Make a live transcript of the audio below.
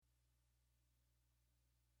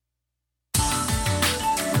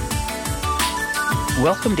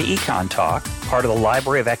Welcome to Econ Talk, part of the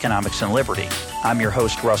Library of Economics and Liberty. I'm your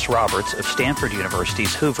host, Russ Roberts of Stanford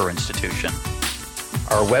University's Hoover Institution.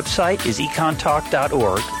 Our website is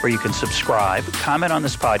econtalk.org, where you can subscribe, comment on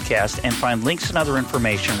this podcast, and find links and other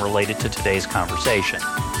information related to today's conversation.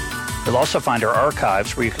 You'll also find our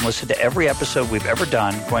archives where you can listen to every episode we've ever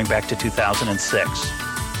done going back to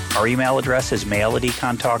 2006. Our email address is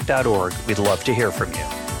mail@econtalk.org. We'd love to hear from you.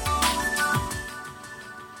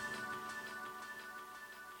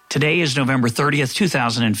 Today is November 30th,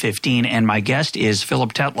 2015, and my guest is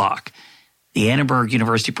Philip Tetlock, the Annenberg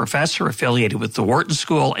University professor affiliated with the Wharton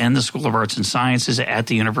School and the School of Arts and Sciences at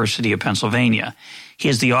the University of Pennsylvania. He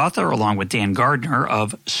is the author, along with Dan Gardner,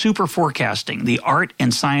 of Super Forecasting, the Art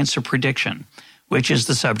and Science of Prediction, which is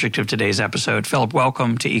the subject of today's episode. Philip,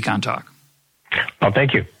 welcome to Econ Talk. Oh,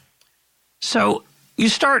 thank you. So you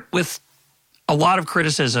start with a lot of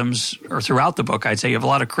criticisms, or throughout the book, I'd say you have a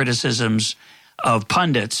lot of criticisms of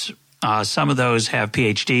pundits. Some of those have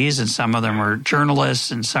PhDs, and some of them are journalists,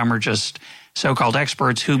 and some are just so-called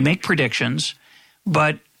experts who make predictions.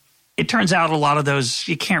 But it turns out a lot of those,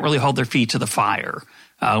 you can't really hold their feet to the fire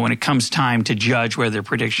when it comes time to judge whether their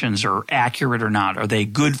predictions are accurate or not. Are they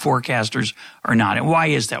good forecasters or not? And why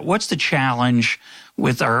is that? What's the challenge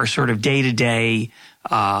with our sort of day-to-day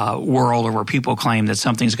world where people claim that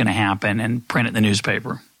something's going to happen and print it in the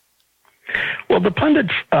newspaper? Well, the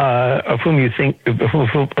pundits of whom you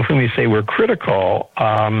say were critical,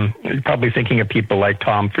 you're probably thinking of people like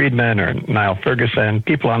Tom Friedman or Niall Ferguson,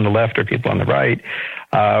 people on the left or people on the right.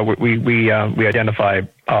 We identify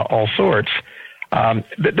all sorts.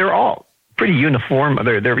 They're all pretty uniform.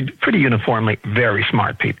 They're pretty uniformly very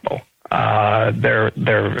smart people. They're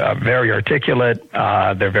very articulate.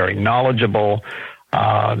 They're very knowledgeable.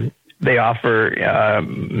 They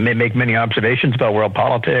may make many observations about world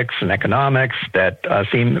politics and economics that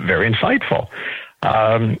seem very insightful.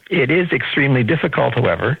 It is extremely difficult,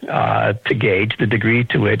 however, to gauge the degree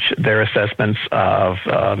to which their assessments of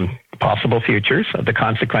possible futures, of the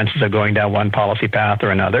consequences of going down one policy path or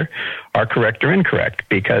another, are correct or incorrect,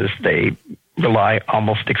 because they rely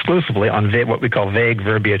almost exclusively on what we call vague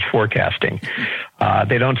verbiage forecasting.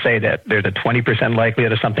 They don't say that there's a 20%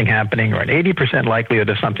 likelihood of something happening or an 80% likelihood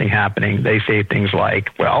of something happening. They say things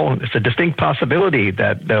like, well, it's a distinct possibility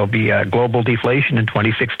that there'll be a global deflation in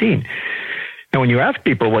 2016. Now, when you ask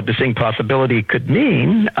people what distinct possibility could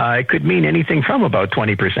mean, it could mean anything from about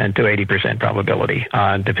 20% to 80% probability,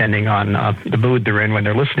 depending on the mood they're in when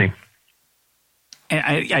they're listening. And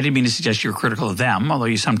I didn't mean to suggest you're critical of them, although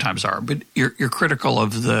you sometimes are, but you're critical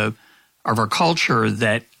of our culture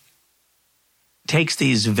that takes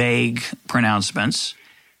these vague pronouncements,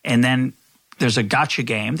 and then there's a gotcha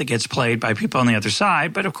game that gets played by people on the other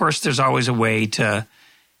side. But of course, there's always a way to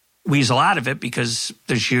weasel out of it, because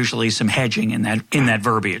there's usually some hedging in that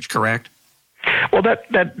verbiage. Correct? Well,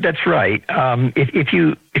 that's right. If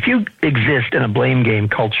you exist in a blame game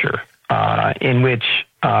culture in which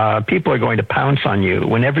people are going to pounce on you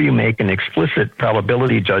whenever you make an explicit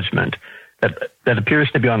probability judgment that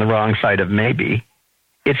appears to be on the wrong side of maybe,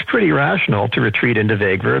 it's pretty rational to retreat into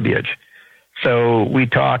vague verbiage. So we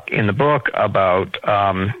talk in the book about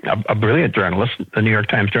a brilliant journalist, the New York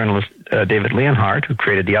Times journalist David Leonhardt, who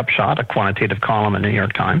created The Upshot, a quantitative column in the New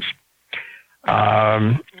York Times.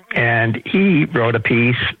 And he wrote a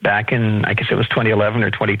piece back in, I guess it was 2011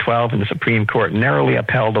 or 2012, and the Supreme Court narrowly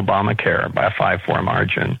upheld Obamacare by a 5-4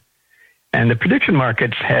 margin. And the prediction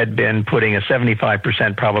markets had been putting a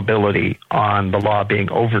 75% probability on the law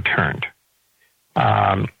being overturned.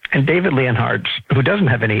 And David Leonhardt, who doesn't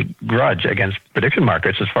have any grudge against prediction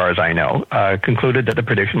markets as far as I know, concluded that the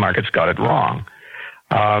prediction markets got it wrong.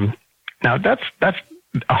 Now, that's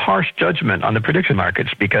a harsh judgment on the prediction markets,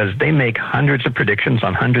 because they make hundreds of predictions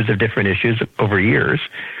on hundreds of different issues over years,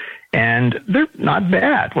 and they're not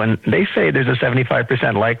bad. When they say there's a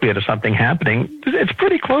 75% likelihood of something happening, it's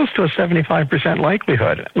pretty close to a 75%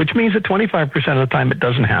 likelihood, which means that 25% of the time it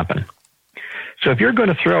doesn't happen. So if you're going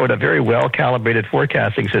to throw out a very well-calibrated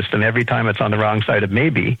forecasting system every time it's on the wrong side of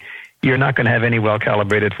maybe, you're not going to have any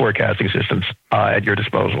well-calibrated forecasting systems at your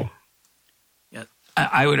disposal.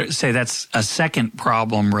 I would say that's a second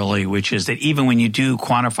problem, really, which is that even when you do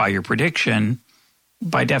quantify your prediction,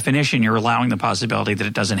 by definition, you're allowing the possibility that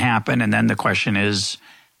it doesn't happen. And then the question is,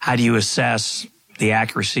 how do you assess the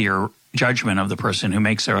accuracy or judgment of the person who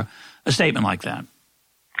makes a statement like that?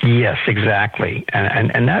 Yes, exactly.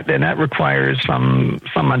 And that requires some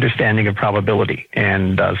understanding of probability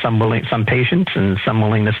and some patience and some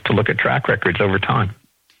willingness to look at track records over time.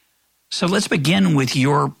 So let's begin with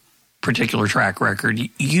your particular track record.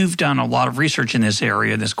 You've done a lot of research in this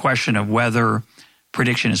area, this question of whether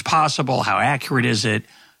prediction is possible? How accurate is it?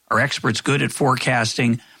 Are experts good at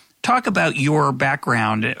forecasting? Talk about your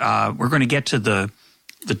background. We're going to get to the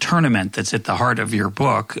tournament that's at the heart of your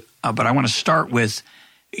book, but I want to start with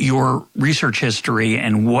your research history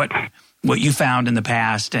and what you found in the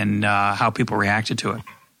past and how people reacted to it.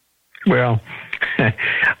 Well,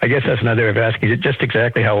 I guess that's another way of asking just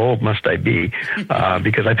exactly how old must I be?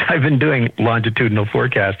 Because I've been doing longitudinal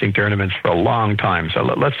forecasting tournaments for a long time. So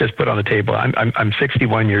let's just put on the table. I'm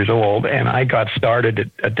 61 years old, and I got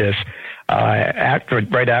started at this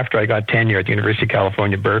right after I got tenure at the University of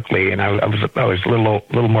California, Berkeley, and I was a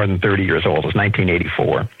little more than 30 years old. It was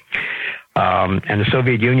 1984. And the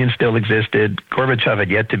Soviet Union still existed. Gorbachev had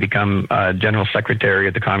yet to become General Secretary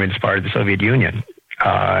of the Communist Party of the Soviet Union.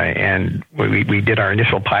 And we did our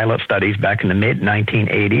initial pilot studies back in the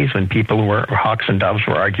mid-1980s when hawks and doves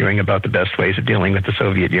were arguing about the best ways of dealing with the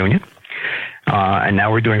Soviet Union. And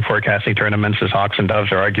now we're doing forecasting tournaments as hawks and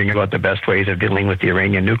doves are arguing about the best ways of dealing with the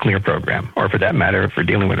Iranian nuclear program, or for that matter, for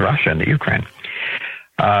dealing with Russia and the Ukraine.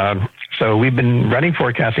 So we've been running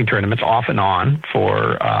forecasting tournaments off and on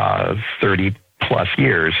for 30 plus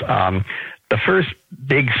years. The first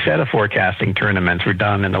big set of forecasting tournaments were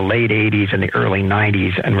done in the late 80s and the early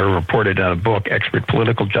 90s and were reported in a book, Expert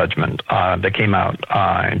Political Judgment, that came out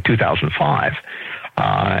in 2005.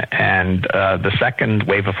 And the second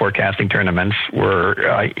wave of forecasting tournaments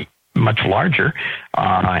were much larger,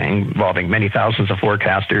 involving many thousands of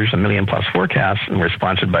forecasters, 1 million plus forecasts, and were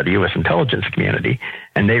sponsored by the U.S. intelligence community.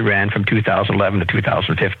 And they ran from 2011 to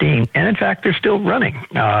 2015. And in fact, they're still running.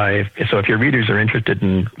 So if your readers are interested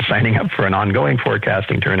in signing up for an ongoing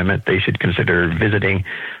forecasting tournament, they should consider visiting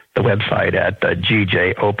the website at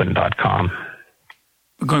gjopen.com.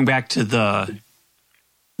 Going back to the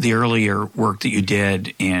earlier work that you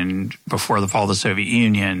did before the fall of the Soviet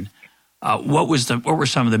Union, what were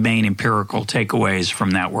some of the main empirical takeaways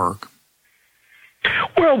from that work?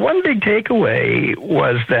 Well, one big takeaway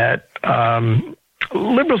was that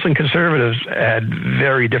liberals and conservatives had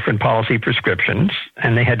very different policy prescriptions,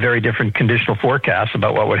 and they had very different conditional forecasts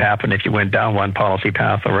about what would happen if you went down one policy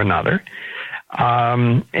path or another.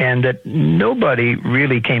 And that nobody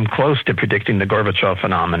really came close to predicting the Gorbachev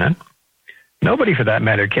phenomenon. Nobody, for that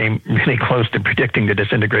matter, came really close to predicting the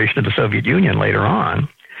disintegration of the Soviet Union later on.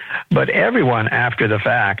 But everyone, after the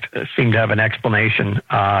fact, seemed to have an explanation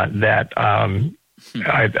that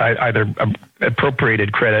either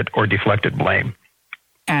appropriated credit or deflected blame.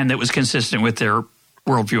 And that was consistent with their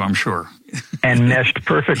worldview, I'm sure. And meshed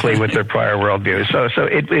perfectly with their prior worldview. So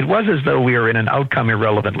it was as though we were in an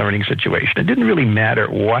outcome-irrelevant learning situation. It didn't really matter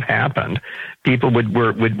what happened. People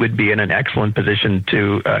would be in an excellent position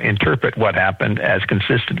to interpret what happened as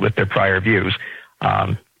consistent with their prior views.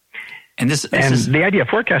 And the idea of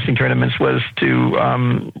forecasting tournaments was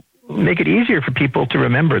to make it easier for people to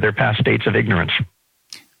remember their past states of ignorance.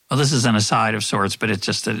 Well, this is an aside of sorts, but it's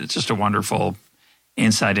just a wonderful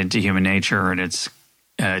insight into human nature, and it's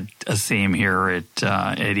a theme here at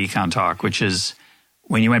Econ Talk, which is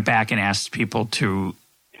when you went back and asked people to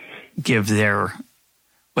give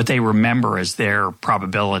what they remember as their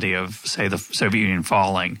probability of, say, the Soviet Union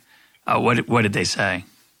falling. What did they say?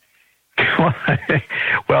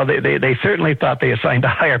 Well, they certainly thought they assigned a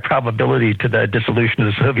higher probability to the dissolution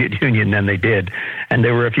of the Soviet Union than they did. And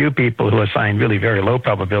there were a few people who assigned really very low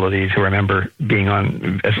probabilities who remember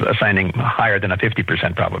assigning higher than a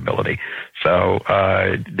 50% probability. So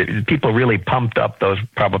people really pumped up those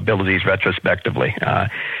probabilities retrospectively.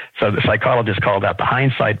 So the psychologists called that the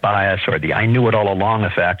hindsight bias or the I knew it all along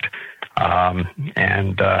effect.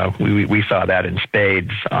 And we saw that in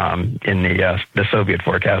spades in the Soviet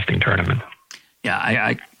forecasting tournament.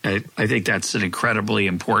 Yeah, I think that's an incredibly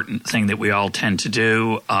important thing that we all tend to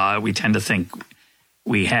do. We tend to think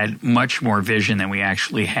we had much more vision than we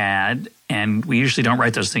actually had, and we usually don't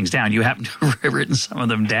write those things down. You happen to have written some of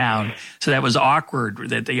them down, so that was awkward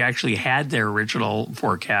that they actually had their original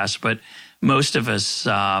forecast. But most of us, the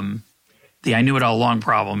I knew it all along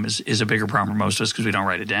problem is a bigger problem for most of us because we don't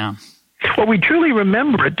write it down. Well, we truly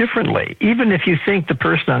remember it differently. Even if you think the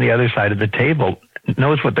person on the other side of the table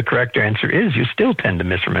knows what the correct answer is, you still tend to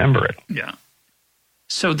misremember it. Yeah.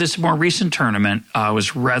 So this more recent tournament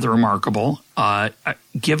was rather remarkable.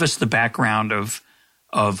 Give us the background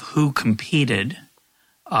of who competed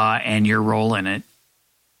and your role in it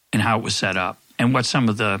and how it was set up, and what some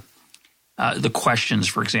of the questions,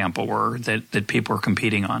 for example, were that people were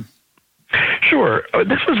competing on. Sure.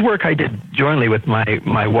 This was work I did jointly with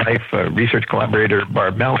my wife, research collaborator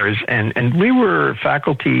Barb Mellers, and we were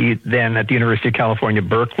faculty then at the University of California,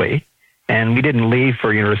 Berkeley, and we didn't leave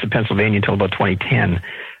for University of Pennsylvania until about 2010.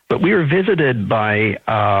 But we were visited by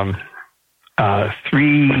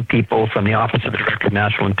 3 people from the Office of the Director of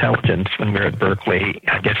National Intelligence when we were at Berkeley,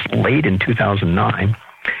 I guess late in 2009.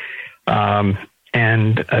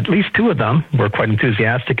 And at least 2 of them were quite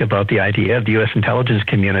enthusiastic about the idea of the U.S. intelligence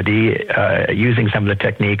community using some of the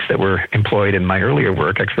techniques that were employed in my earlier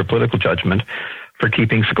work, expert political judgment, for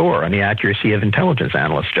keeping score on the accuracy of intelligence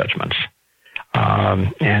analyst judgments.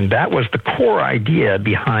 And that was the core idea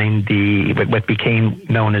behind what became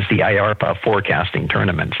known as the IARPA forecasting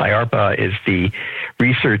tournaments. IARPA is the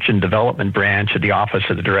research and development branch of the Office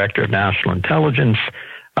of the Director of National Intelligence,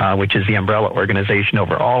 which is the umbrella organization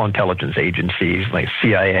over all intelligence agencies like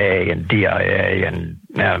CIA and DIA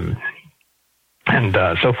and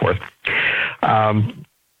so forth,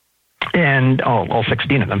 and all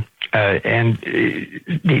 16 of them. And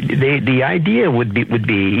the idea would be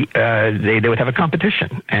they would have a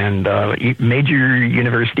competition, and major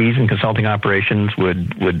universities and consulting operations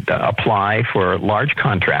would apply for large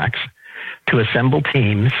contracts to assemble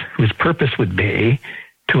teams whose purpose would be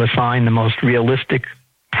to assign the most realistic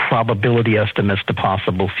probability estimates to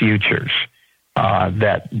possible futures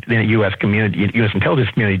that the U.S. intelligence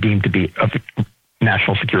community deemed to be of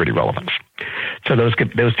national security relevance. So those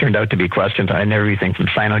turned out to be questions on everything from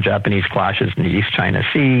Sino-Japanese clashes in the East China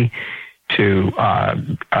Sea to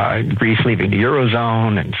Greece leaving the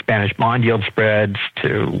Eurozone and Spanish bond yield spreads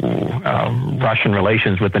to Russian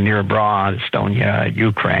relations with the near abroad, Estonia,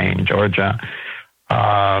 Ukraine, Georgia.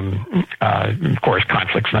 Of course,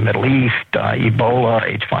 conflicts in the Middle East, Ebola,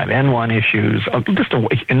 H5N1 issues, just an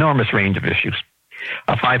enormous range of issues.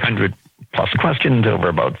 500 plus questions over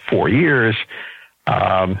about 4 years.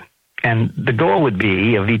 And the goal would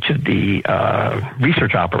be of each of the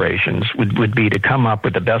research operations would be to come up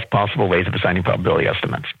with the best possible ways of assigning probability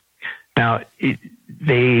estimates. Now,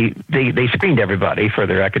 they screened everybody for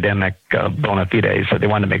their academic bona fides, so they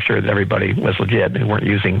wanted to make sure that everybody was legit. They weren't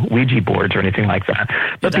using Ouija boards or anything like that.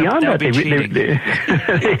 But beyond that,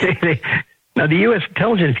 now the U.S.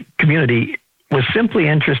 intelligence community was simply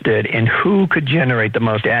interested in who could generate the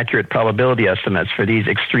most accurate probability estimates for these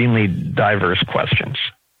extremely diverse questions.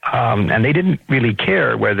 And they didn't really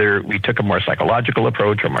care whether we took a more psychological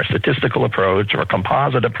approach or a more statistical approach or a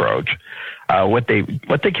composite approach. What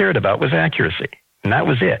they cared about was accuracy, and that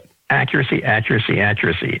was it. Accuracy, accuracy,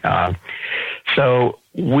 accuracy. So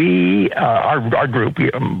we, our group,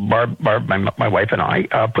 Barb, my wife and I,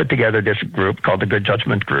 put together this group called the Good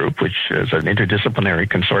Judgment Group, which is an interdisciplinary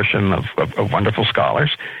consortium of wonderful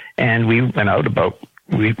scholars. And we went out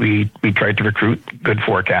we tried to recruit good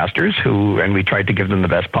forecasters and we tried to give them the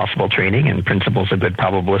best possible training and principles of good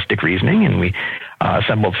probabilistic reasoning. And we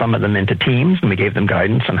assembled some of them into teams, and we gave them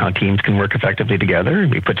guidance on how teams can work effectively together.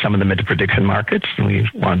 We put some of them into prediction markets, and we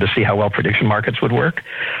wanted to see how well prediction markets would work.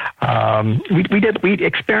 We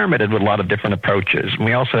experimented with a lot of different approaches. And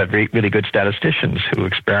we also had really good statisticians who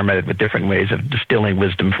experimented with different ways of distilling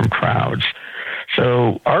wisdom from crowds.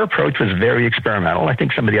 So our approach was very experimental. I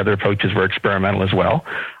think some of the other approaches were experimental as well.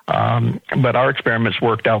 But our experiments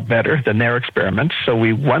worked out better than their experiments. So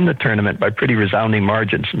we won the tournament by pretty resounding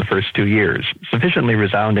margins in the first 2 years, sufficiently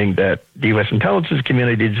resounding that the U.S. intelligence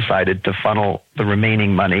community decided to funnel the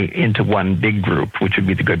remaining money into one big group, which would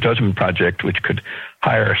be the Good Judgment Project, which could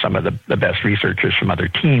hire some of the best researchers from other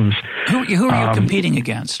teams. Who are you competing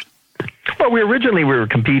against? Well, we were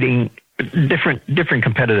competing different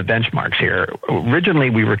competitive benchmarks here.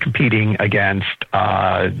 Originally, we were competing against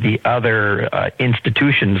the other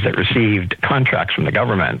institutions that received contracts from the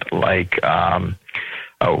government, like MIT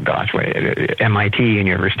and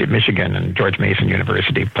University of Michigan and George Mason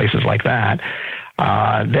University, places like that.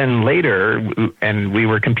 Then later, and we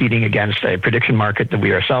were competing against a prediction market that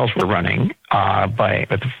we ourselves were running with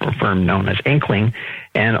a firm known as Inkling,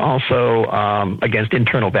 and also against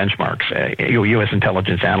internal benchmarks, U.S.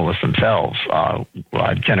 intelligence analysts themselves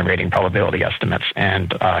generating probability estimates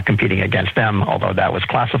and competing against them, although that was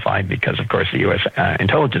classified because, of course, the U.S.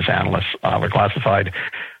 Intelligence analysts were classified.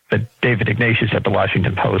 But David Ignatius at the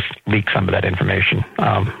Washington Post leaked some of that information,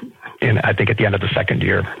 I think at the end of the second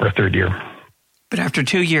year or third year. But after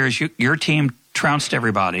 2 years, your team trounced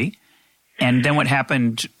everybody. And then what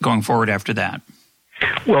happened going forward after that?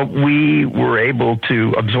 Well, we were able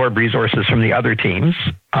to absorb resources from the other teams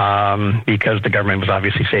because the government was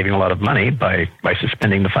obviously saving a lot of money by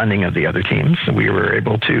suspending the funding of the other teams. So we were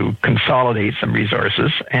able to consolidate some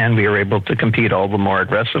resources, and we were able to compete all the more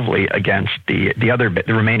aggressively against the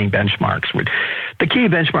remaining benchmarks. The key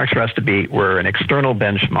benchmarks for us were an external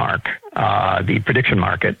benchmark, the prediction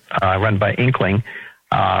market run by Inkling,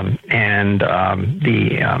 and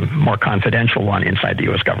the more confidential one inside the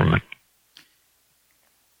U.S. government.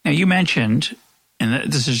 Now, you mentioned,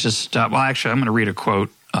 and this is just, actually, I'm going to read a quote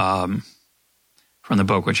from the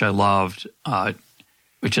book, which I loved,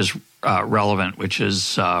 which is relevant, which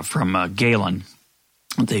is from Galen,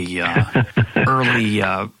 the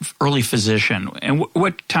early physician. And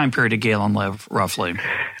what time period did Galen live, roughly?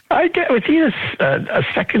 Was he a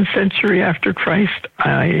second century after Christ?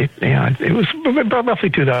 It was roughly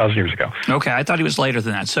 2,000 years ago. Okay, I thought he was later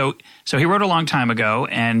than that. So he wrote a long time ago,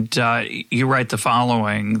 and you write the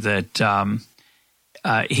following, that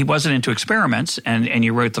he wasn't into experiments, and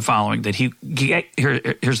you wrote the following, that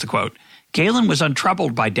here's the quote. Galen was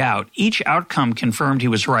untroubled by doubt. Each outcome confirmed he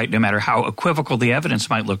was right, no matter how equivocal the evidence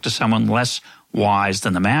might look to someone less wise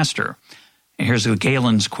than the master. And here's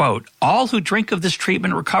Galen's quote. All who drink of this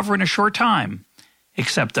treatment recover in a short time,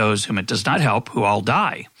 except those whom it does not help, who all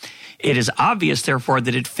die. It is obvious, therefore,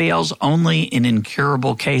 that it fails only in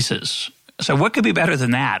incurable cases. So what could be better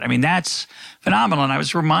than that? I mean, that's phenomenal. And I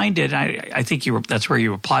was reminded, I think that's where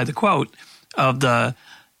you apply the quote, of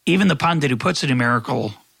even the pundit who puts a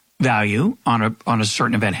numerical value on a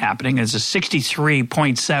certain event happening. There's a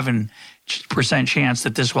 63.7% chance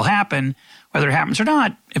that this will happen, whether it happens or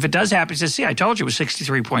not. If it does happen, he says, see, I told you it was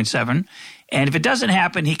 63.7. And if it doesn't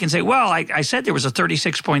happen, he can say, well, I said there was a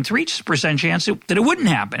 36.3% chance that it wouldn't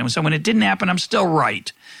happen. And so when it didn't happen, I'm still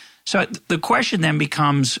right. So the question then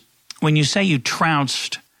becomes, when you say you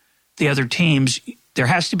trounced the other teams, there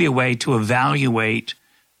has to be a way to evaluate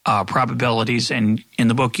probabilities, and in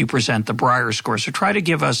the book you present the Breyer score. So try to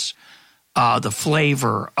give us the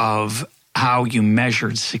flavor of how you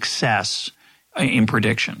measured success in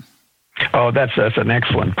prediction. Oh, that's an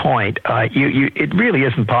excellent point. It really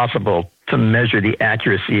isn't possible to measure the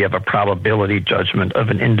accuracy of a probability judgment of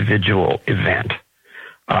an individual event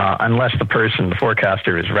unless the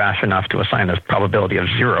forecaster, is rash enough to assign a probability of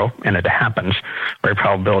 0 and it happens, or a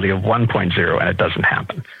probability of 1.0 and it doesn't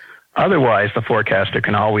happen. Otherwise, the forecaster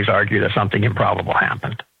can always argue that something improbable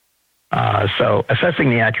happened. So assessing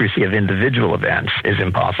the accuracy of individual events is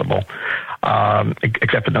impossible,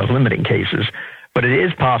 except in those limiting cases. But it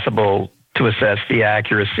is possible to assess the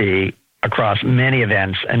accuracy across many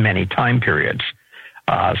events and many time periods.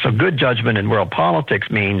 So good judgment in world politics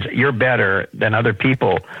means you're better than other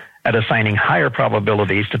people at assigning higher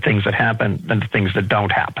probabilities to things that happen than to things that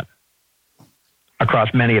don't happen,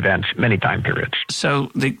 across many events, many time periods.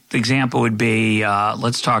 So the example would be,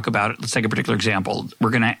 let's take a particular example. We're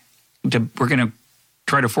going to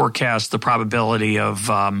try to forecast the probability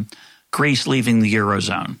of Greece leaving the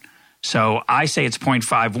Eurozone. So I say it's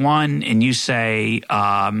 0.51, and you say,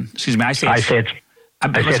 I say it's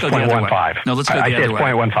 0.15. No, let's go the other way. I say it's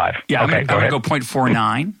 0.15. Yeah, okay, I'm going to go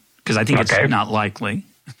 0.49 because I think it's not likely.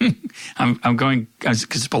 I'm going because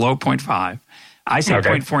it's below 0.5. I say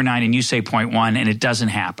 0.49 and you say 0.1, and it doesn't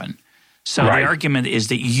happen. So the argument is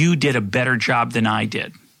that you did a better job than I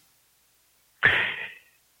did.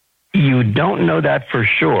 You don't know that for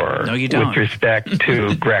sure. No, you don't. With respect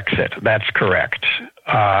to Grexit. That's correct.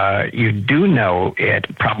 You do know it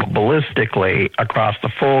probabilistically across the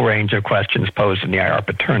full range of questions posed in the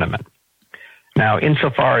IARPA tournament. Now,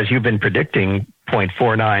 insofar as you've been predicting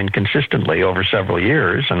 0.49 consistently over several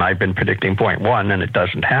years, and I've been predicting 0.1 and it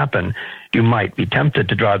doesn't happen, you might be tempted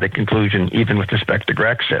to draw the conclusion, even with respect to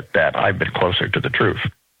Grexit, that I've been closer to the truth.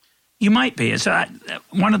 You might be. So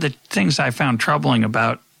one of the things I found troubling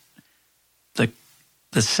about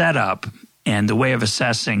the setup and the way of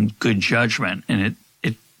assessing good judgment, and it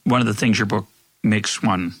one of the things your book makes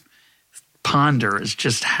one ponder is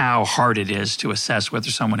just how hard it is to assess whether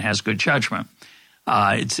someone has good judgment.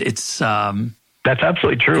 That's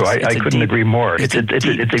absolutely true. I couldn't agree more. It's a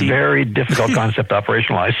very difficult concept to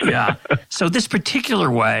operationalize. Yeah. So this particular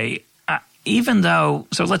way, even though,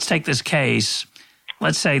 so let's take this case.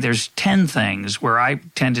 Let's say there's 10 things where I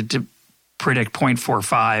tended to predict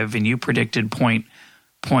 0.45 and you predicted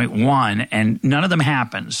 0.1, and none of them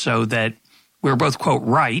happened, so that we were both, quote,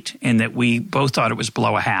 right, in that we both thought it was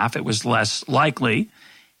below a half. It was less likely.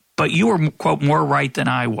 But you were, quote, more right than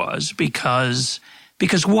I was because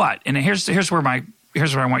what? And here's what I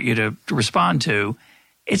want you to respond to.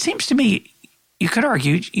 It seems to me you could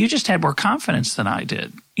argue you just had more confidence than I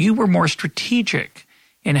did. You were more strategic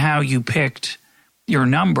in how you picked your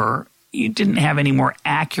number. You didn't have any more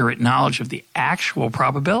accurate knowledge of the actual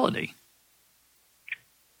probability.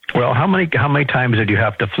 Well, how many times did you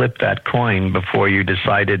have to flip that coin before you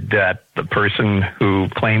decided that the person who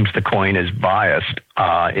claims the coin is biased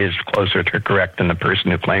is closer to correct than the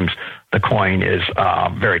person who claims the coin is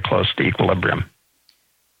very close to equilibrium?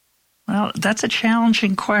 Well, that's a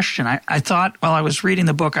challenging question. I thought, while I was reading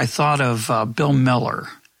the book, I thought of Bill Miller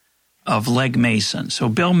of Legg Mason. So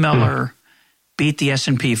Bill Miller beat the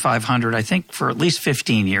S&P 500, I think, for at least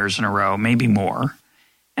 15 years in a row, maybe more.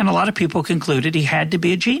 And a lot of people concluded he had to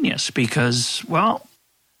be a genius because, well,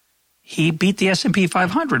 he beat the S&P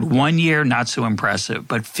 500. 1 year, not so impressive.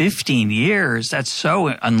 But 15 years, that's so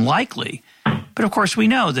unlikely. But, of course, we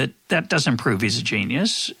know that that doesn't prove he's a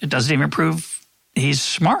genius. It doesn't even prove he's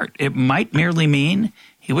smart. It might merely mean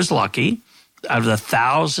he was lucky. Out of the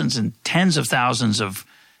thousands and tens of thousands of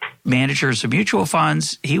managers of mutual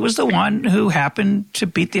funds, he was the one who happened to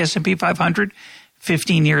beat the S&P 500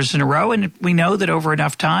 15 years in a row. And we know that over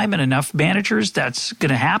enough time and enough managers, that's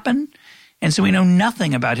going to happen. And so we know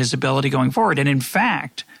nothing about his ability going forward. And in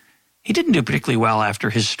fact, he didn't do particularly well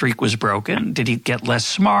after his streak was broken. Did he get less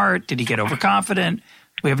smart? Did he get overconfident?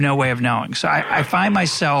 We have no way of knowing. So I find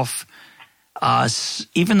myself,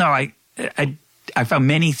 even though I found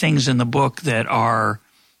many things in the book that are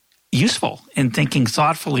useful in thinking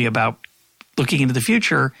thoughtfully about looking into the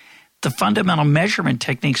future, the fundamental measurement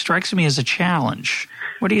technique strikes me as a challenge.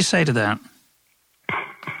 What do you say to that?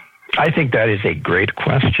 I think that is a great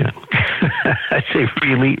question. That's a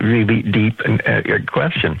really, really deep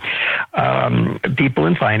question. People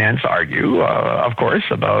in finance argue, of course,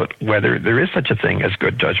 about whether there is such a thing as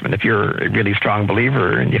good judgment. If you're a really strong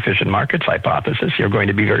believer in the efficient markets hypothesis, you're going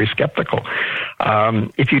to be very skeptical.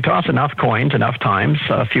 If you toss enough coins enough times,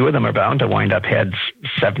 a few of them are bound to wind up heads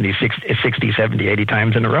 60, 70, 80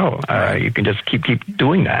 times in a row. You can just keep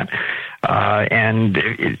doing that. And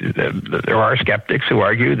there are skeptics who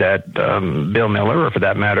argue that Bill Miller, or for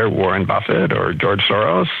that matter, Warren Buffett or George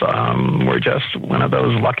Soros, were just one of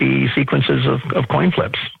those lucky sequences of coin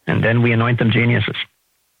flips, and then we anoint them geniuses.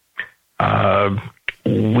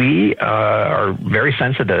 We are very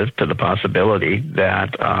sensitive to the possibility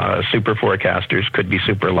that super forecasters could be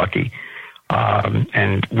super lucky.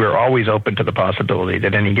 And we're always open to the possibility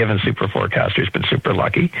that any given super forecaster has been super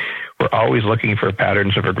lucky. We're always looking for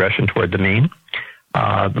patterns of regression toward the mean.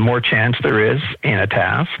 The more chance there is in a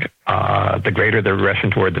task, the greater the regression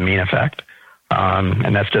toward the mean effect.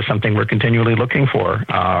 And that's just something we're continually looking for.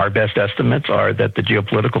 Our best estimates are that the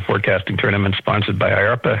geopolitical forecasting tournament sponsored by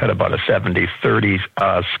IARPA had about a 70-30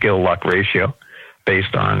 skill-luck ratio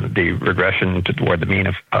based on the regression toward the mean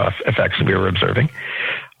effects that we were observing.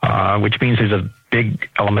 Which means there's a big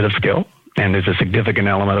element of skill and there's a significant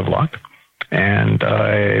element of luck. And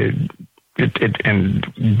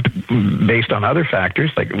based on other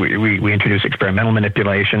factors, like we introduce experimental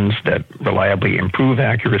manipulations that reliably improve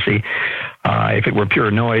accuracy. If it were pure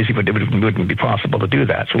noise, it wouldn't be possible to do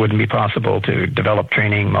that. So it wouldn't be possible to develop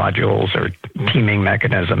training modules or teaming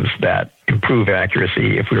mechanisms that improve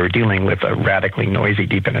accuracy if we were dealing with a radically noisy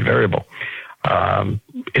dependent variable.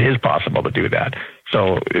 It is possible to do that.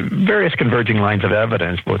 So various converging lines of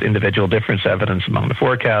evidence, both individual difference evidence among the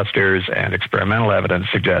forecasters and experimental evidence,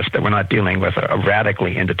 suggest that we're not dealing with a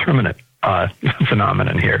radically indeterminate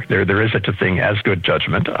phenomenon here. There is such a thing as good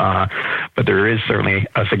judgment, but there is certainly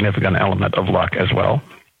a significant element of luck as well.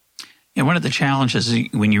 Yeah, one of the challenges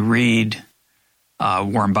when you read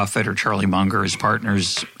Warren Buffett or Charlie Munger, his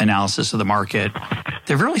partner's analysis of the market,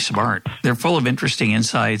 they're really smart. They're full of interesting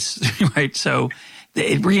insights, right? So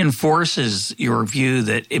it reinforces your view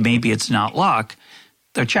that maybe it's not luck.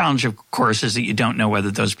 The challenge, of course, is that you don't know whether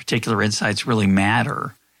those particular insights really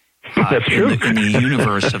matter that's true. In the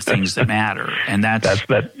universe of things that matter. And that's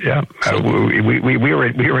that. Yeah, we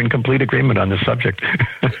were in complete agreement on this subject.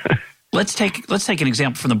 Let's take an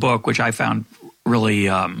example from the book, which I found really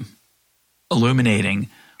illuminating,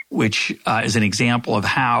 which is an example of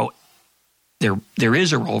how there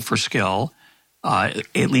is a role for skill,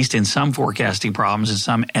 at least in some forecasting problems and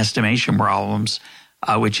some estimation problems,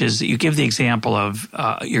 which is you give the example of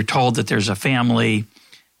you're told that there's a family,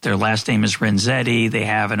 their last name is Renzetti, they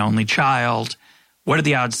have an only child. What are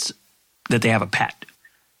the odds that they have a pet?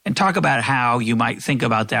 And talk about how you might think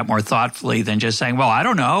about that more thoughtfully than just saying, well, I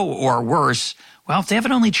don't know, or worse, well, if they have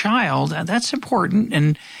an only child, that's important.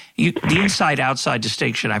 And the inside-outside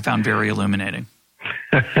distinction I found very illuminating.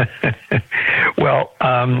 Well,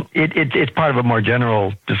 it's part of a more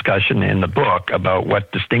general discussion in the book about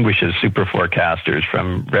what distinguishes super forecasters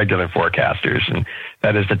from regular forecasters, and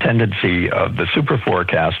that is the tendency of the super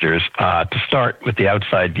forecasters to start with the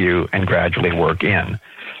outside view and gradually work in.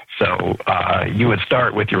 So you would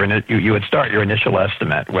start with your initial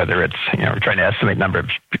estimate, whether it's trying to estimate number of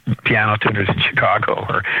piano tuners in Chicago,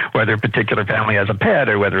 or whether a particular family has a pet,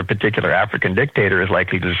 or whether a particular African dictator is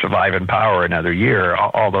likely to survive in power another year.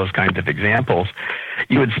 All those kinds of examples.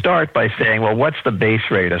 You would start by saying, well, what's the base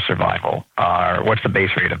rate of survival, or what's the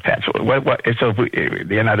base rate of pets?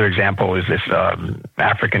 Another example is this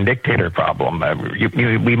African dictator problem.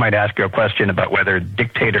 We might ask you a question about whether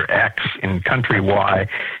dictator X in country Y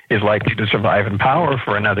is likely to survive in power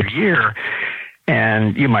for another year.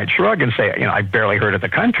 And you might shrug and say, I barely heard of the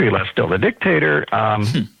country, less still the dictator.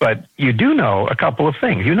 But you do know a couple of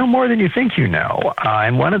things. You know more than you think you know.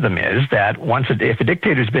 And one of them is that if a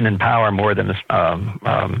dictator's been in power more than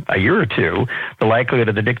a year or two, the likelihood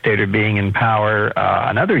of the dictator being in power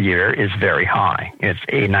another year is very high. It's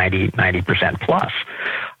 90% plus.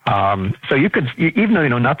 So even though you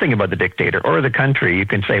know nothing about the dictator or the country, you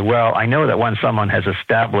can say, well, I know that once someone has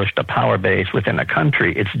established a power base within a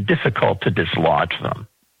country, it's difficult to dislodge them.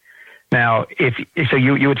 Now,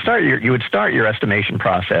 you would start your estimation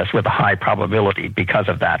process with a high probability because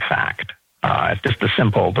of that fact. It's just a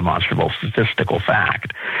simple, demonstrable, statistical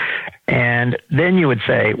fact. And then you would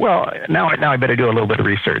say, well, now I better do a little bit of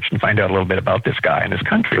research and find out a little bit about this guy and his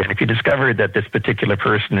country. And if you discovered that this particular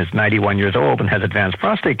person is 91 years old and has advanced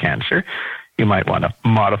prostate cancer, you might want to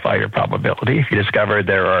modify your probability. If you discover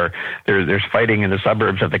there's fighting in the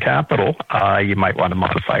suburbs of the capital, you might want to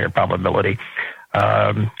modify your probability.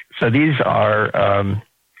 So these are...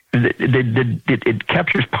 It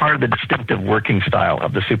captures part of the distinctive working style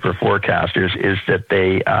of the super forecasters is that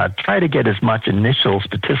they try to get as much initial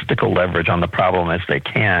statistical leverage on the problem as they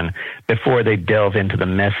can before they delve into the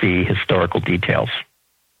messy historical details.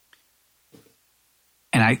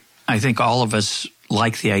 And I think all of us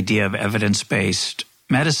like the idea of evidence-based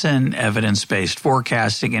medicine, evidence-based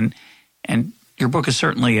forecasting, and your book is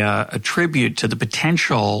certainly a tribute to the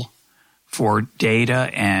potential for data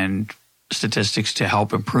and statistics to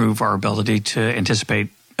help improve our ability to anticipate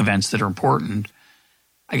events that are important.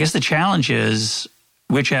 I guess the challenge is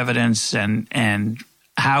which evidence and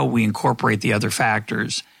how we incorporate the other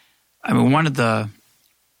factors. I mean,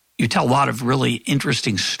 you tell a lot of really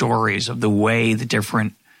interesting stories of the way the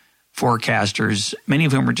different forecasters, many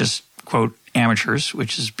of whom are just, quote, amateurs,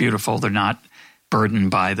 which is beautiful. They're not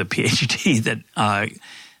burdened by the PhD that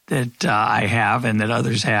I have and that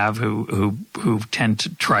others have who tend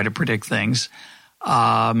to try to predict things.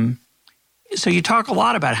 So you talk a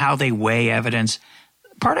lot about how they weigh evidence.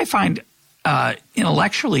 Part I find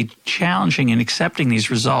intellectually challenging in accepting these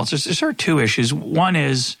results, there's sort of two issues. One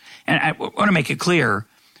is, and I want to make it clear,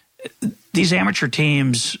 these amateur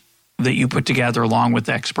teams that you put together along with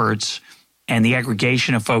experts and the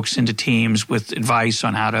aggregation of folks into teams with advice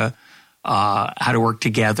on how to work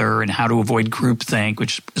together and how to avoid groupthink,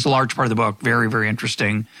 which is a large part of the book, very, very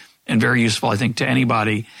interesting and very useful, I think, to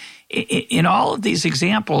anybody. In all of these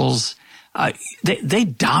examples, they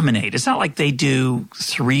dominate. It's not like they do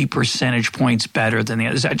 3 percentage points better than the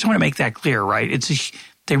others. I just want to make that clear, right?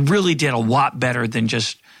 They really did a lot better than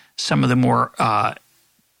just some of the more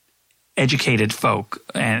educated folk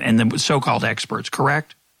and the so-called experts,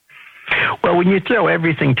 correct? Well, when you throw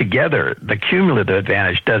everything together, the cumulative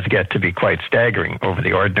advantage does get to be quite staggering over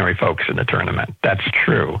the ordinary folks in the tournament. That's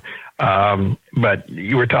true. But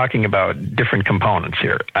you were talking about different components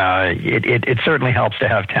here. It certainly helps to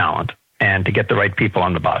have talent and to get the right people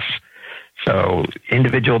on the bus. So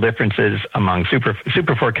individual differences among super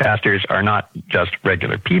forecasters are not just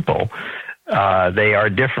regular people. They are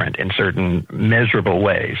different in certain measurable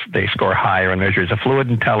ways. They score higher on measures of fluid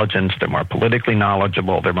intelligence. They're more politically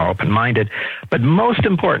knowledgeable. They're more open-minded. But most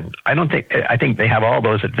important, I think they have all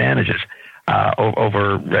those advantages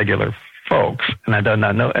over regular folks,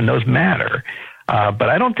 and those matter. But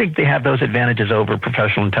I don't think they have those advantages over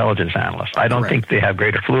professional intelligence analysts. I don't think they have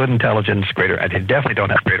greater fluid intelligence, they definitely don't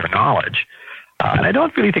have greater knowledge. And I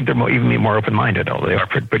don't really think they're even more open-minded, although they are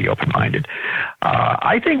pretty open-minded.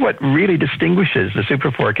 I think what really distinguishes the super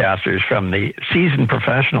forecasters from the seasoned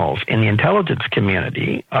professionals in the intelligence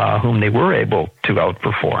community, whom they were able to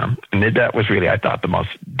outperform, and that was really, I thought, the most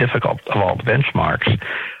difficult of all the benchmarks.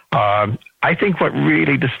 I think what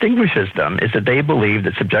really distinguishes them is that they believe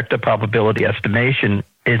that subjective probability estimation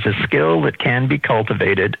is a skill that can be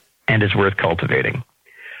cultivated and is worth cultivating.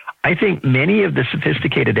 I think many of the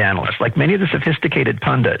sophisticated analysts, like many of the sophisticated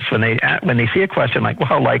pundits, when they see a question like, well,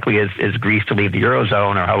 how likely is Greece to leave the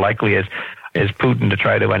Eurozone, or how likely is Putin to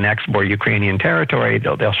try to annex more Ukrainian territory,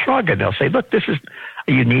 they'll shrug and they'll say, look, this is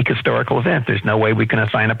a unique historical event. There's no way we can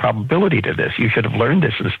assign a probability to this. You should have learned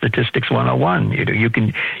this in Statistics 101. You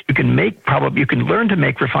can learn to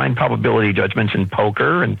make refined probability judgments in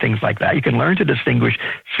poker and things like that. You can learn to distinguish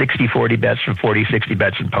 60-40 bets from 40-60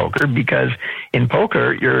 bets in poker, because in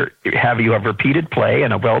poker you have repeated play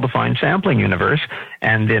and a well-defined sampling universe,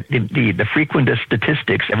 and the frequentist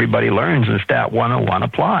statistics everybody learns in Stat 101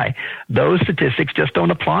 apply. Those statistics just don't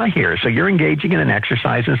apply here. So you're engaging in an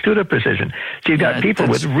exercise in pseudo-precision. So you've got people people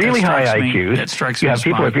with really high IQs. You have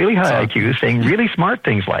people with really high IQs saying really smart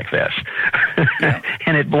things like this. Yeah.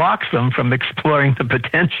 And it blocks them from exploring the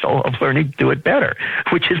potential of learning to do it better,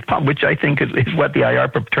 which I think is what the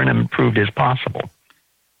IARPA tournament proved is possible.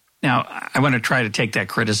 Now, I want to try to take that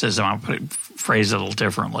criticism. I'll phrase it a little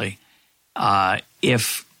differently.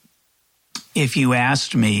 If you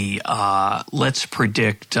asked me, let's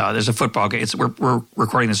predict, there's a football game. We're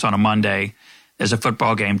recording this on a Monday. There's a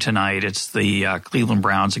football game tonight. It's the Cleveland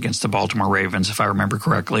Browns against the Baltimore Ravens, if I remember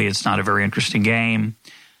correctly. It's not a very interesting game.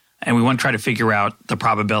 And we want to try to figure out the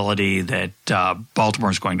probability that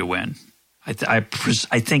Baltimore is going to win. I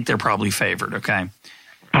think they're probably favored, okay?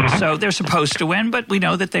 So they're supposed to win, but we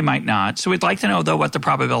know that they might not. So we'd like to know, though, what the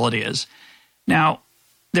probability is. Now,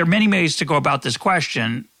 there are many ways to go about this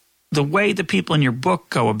question. The way the people in your book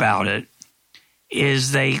go about it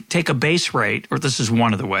is they take a base rate, or this is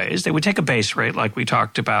one of the ways. They would take a base rate like we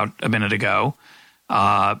talked about a minute ago.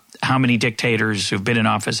 How many dictators who've been in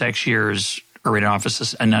office X years are in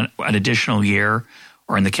office an additional year?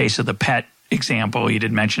 Or in the case of the pet example, you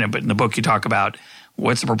didn't mention it, but in the book you talk about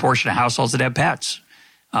what's the proportion of households that have pets.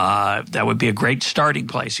 That would be a great starting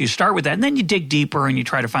place. You start with that, and then you dig deeper and you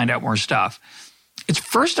try to find out more stuff.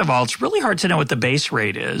 First of all, it's really hard to know what the base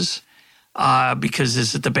rate is because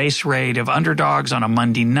is it the base rate of underdogs on a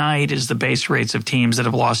Monday night? Is the base rates of teams that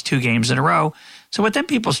have lost 2 games in a row? So what then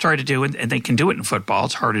people start to do, and they can do it in football,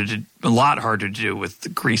 it's a lot harder to do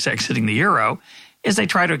with Greece exiting the Euro, is they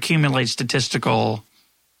try to accumulate statistical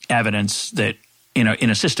evidence that, in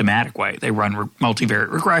a systematic way. They run multivariate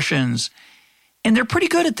regressions, and they're pretty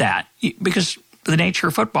good at that because the nature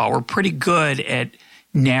of football, we're pretty good at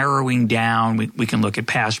narrowing down. We can look at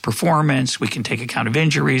past performance. We can take account of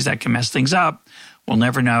injuries. That can mess things up. We'll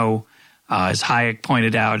never know, as Hayek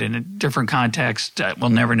pointed out in a different context, we'll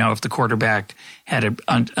never know if the quarterback had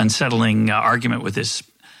an unsettling argument with his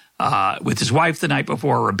wife the night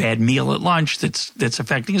before or a bad meal at lunch that's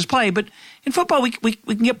affecting his play. But in football, we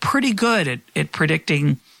can get pretty good at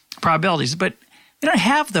predicting probabilities. But we don't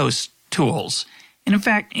have those tools. And in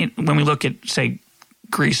fact, when we look at, say,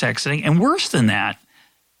 Greece exiting, and worse than that,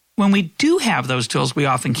 when we do have those tools, we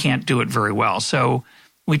often can't do it very well. So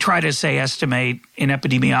we try to, say, estimate in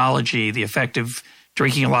epidemiology the effect of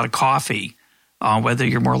drinking a lot of coffee on whether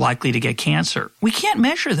you're more likely to get cancer. We can't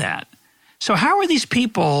measure that. So how are these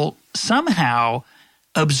people somehow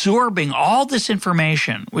absorbing all this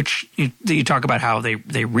information, which you talk about how they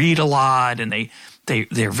read a lot and they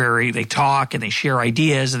talk and they share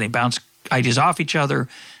ideas and they bounce ideas off each other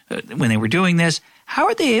when they were doing this. How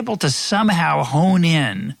are they able to somehow hone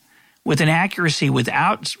in with an accuracy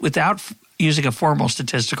without using a formal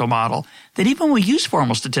statistical model that even when we use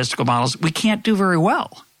formal statistical models, we can't do very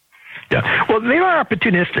well? Yeah, well, they are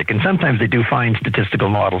opportunistic, and sometimes they do find statistical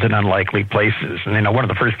models in unlikely places. And one of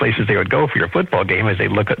the first places they would go for your football game is they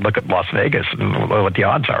look at Las Vegas and what the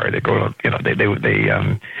odds are. They go, they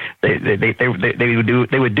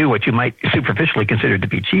would do what you might superficially consider to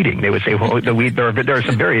be cheating. They would say, well, there are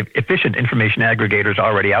some very efficient information aggregators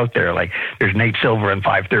already out there. Like there's Nate Silver and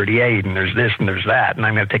 538, and there's this and there's that, and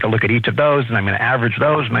I'm going to take a look at each of those, and I'm going to average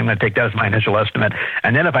those, and I'm going to take that as my initial estimate.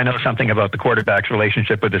 And then if I know something about the quarterback's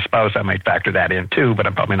relationship with his spouse, I might factor that in too, but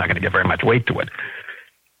I'm probably not going to give very much weight to it.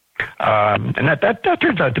 And that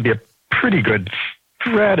turns out to be a pretty good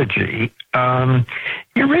strategy.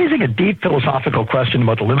 You're raising a deep philosophical question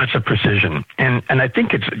about the limits of precision, and I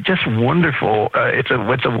think it's just wonderful. This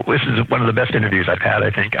is one of the best interviews I've had, I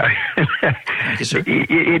think. Thank you, sir.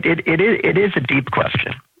 It is a deep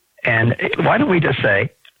question, and why don't we just say,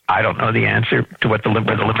 I don't know the answer to where the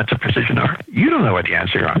limits of precision are. You don't know what the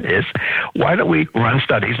answer is. Why don't we run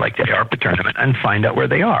studies like the IARPA tournament and find out where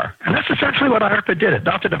they are? And that's essentially what IARPA did. It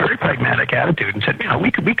adopted a very pragmatic attitude and said,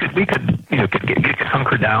 we could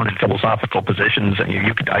hunker down in philosophical positions, and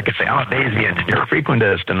I could say I'm a Bayesian and you're a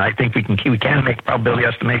frequentist, and I think we can make probability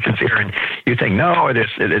estimations here, and you think no,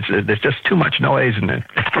 there's just too much noise and there's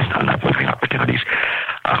just not enough learning opportunities.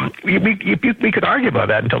 We could argue about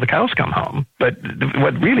that until the cows come home, but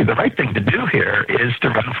what really the right thing to do here is to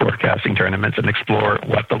run forecasting tournaments and explore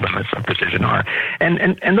what the limits of precision are. And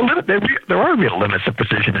there are real limits of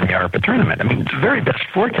precision in the IARPA tournament. I mean, the very best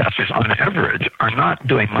forecasters on average are not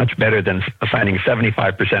doing much better than assigning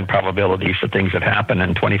 75% probabilities to things that happen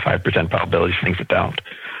and 25% probabilities to things that don't.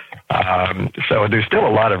 So there's still a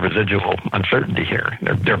lot of residual uncertainty here.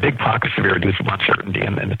 There are big pockets of irreducible uncertainty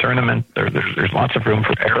in the tournament. There's lots of room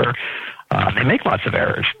for error. They make lots of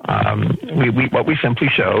errors. What we simply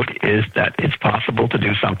showed is that it's possible to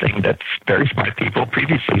do something that very smart people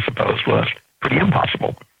previously supposed was pretty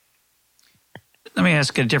impossible. Let me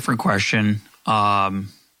ask a different question.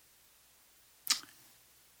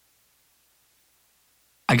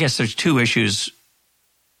 I guess there's two issues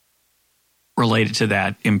related to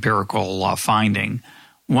that empirical finding.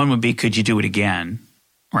 One would be, could you do it again?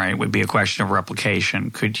 Right? It would be a question of replication.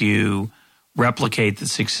 Could you replicate the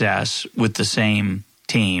success with the same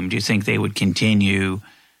team? Do you think they would continue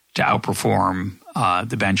to outperform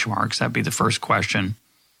the benchmarks? That'd be the first question.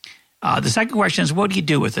 The second question is, what do you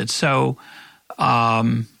do with it? So,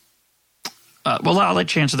 well, I'll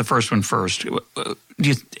let you answer the first one first.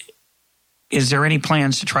 Is there any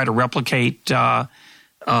plans to try to replicate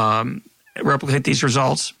these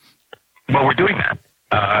results? Well, we're doing that.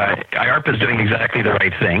 IARPA is doing exactly the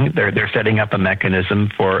right thing. They're setting up a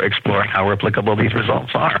mechanism for exploring how replicable these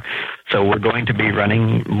results are. So we're going to be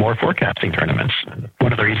running more forecasting tournaments.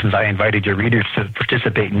 One of the reasons I invited your readers to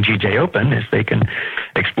participate in GJ Open is they can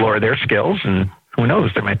explore their skills, and who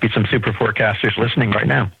knows, there might be some super forecasters listening right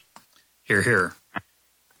now. Hear, hear.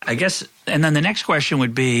 I guess, and then the next question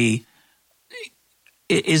would be,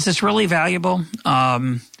 is this really valuable?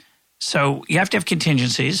 So you have to have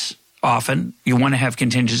contingencies. Often you want to have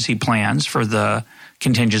contingency plans for the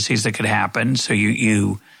contingencies that could happen. So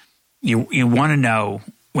you want to know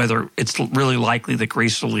whether it's really likely that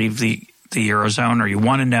Greece will leave the Eurozone, or you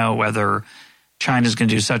want to know whether China's going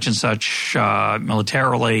to do such and such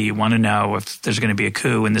militarily. You want to know if there's going to be a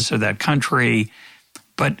coup in this or that country.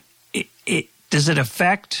 But does it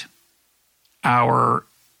affect our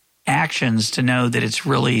actions to know that it's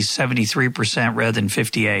really 73% rather than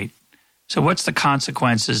 58%? So what's the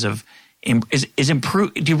consequences of do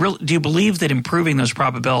you believe that improving those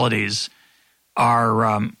probabilities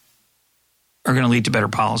are going to lead to better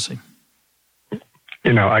policy?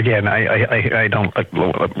 You know, again, I don't, at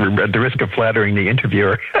the risk of flattering the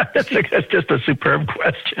interviewer, that's just a superb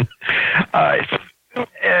question.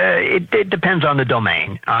 It depends on the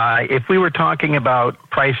domain. If we were talking about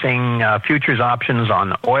pricing futures options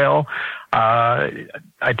on oil,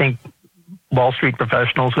 I think Wall Street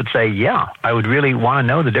professionals would say, yeah, I would really want to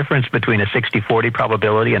know the difference between a 60-40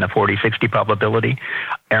 probability and a 40-60 probability.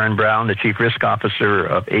 Aaron Brown, the chief risk officer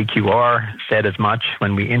of AQR, said as much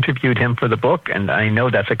when we interviewed him for the book, and I know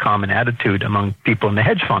that's a common attitude among people in the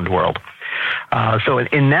hedge fund world. So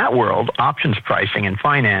in that world, options pricing and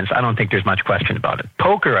finance, I don't think there's much question about it.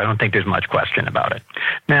 Poker, I don't think there's much question about it.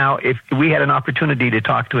 Now, if we had an opportunity to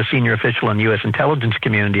talk to a senior official in the U.S. intelligence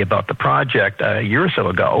community about the project a year or so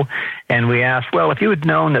ago, and we asked, well, if you had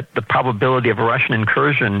known that the probability of a Russian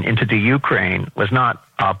incursion into the Ukraine was not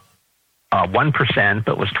 1%,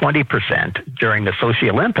 but was 20% during the Sochi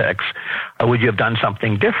Olympics, would you have done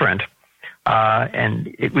something different?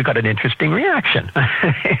 We got an interesting reaction.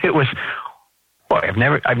 It was, boy, I've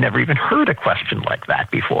never even heard a question like that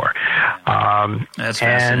before. That's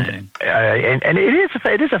fascinating. And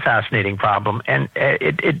it is a fascinating problem, and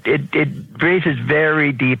it raises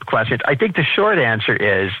very deep questions. I think the short answer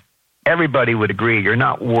is everybody would agree you're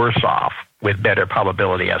not worse off with better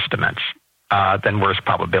probability estimates than worse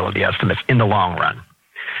probability estimates in the long run.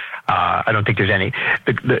 I don't think there's any.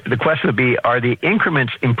 The question would be, are the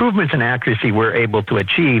improvements in accuracy we're able to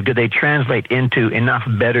achieve, do they translate into enough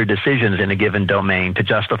better decisions in a given domain to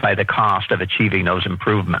justify the cost of achieving those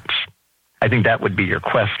improvements? I think that would be your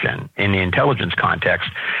question in the intelligence context.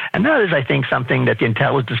 And that is, I think, something that the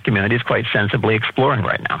intelligence community is quite sensibly exploring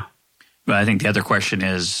right now. But I think the other question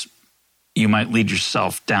is, you might lead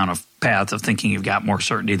yourself down a path of thinking you've got more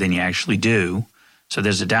certainty than you actually do. So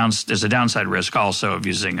there's a downside risk also of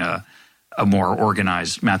using a more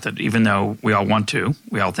organized method. Even though we all want to,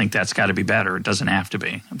 we all think that's got to be better. It doesn't have to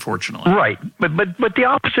be, unfortunately. Right, but the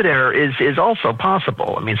opposite error is also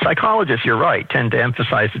possible. I mean, psychologists, you're right, tend to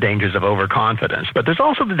emphasize the dangers of overconfidence, but there's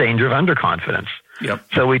also the danger of underconfidence. Yep.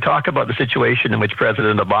 So we talk about the situation in which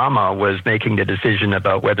President Obama was making the decision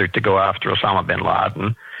about whether to go after Osama bin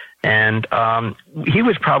Laden, and he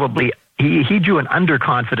was probably. He drew an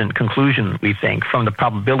underconfident conclusion, we think, from the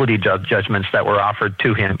probability judgments that were offered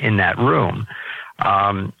to him in that room.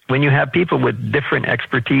 When you have people with different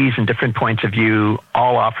expertise and different points of view,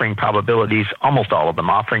 all offering probabilities, almost all of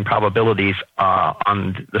them offering probabilities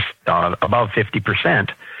on above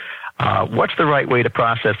 50%, what's the right way to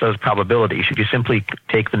process those probabilities? Should you simply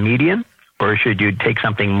take the median, or should you take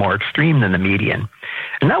something more extreme than the median?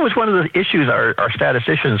 And that was one of the issues our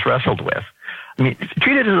statisticians wrestled with. I mean,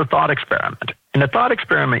 treat it as a thought experiment. In a thought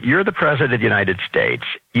experiment, you're the president of the United States.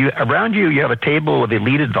 Around you have a table of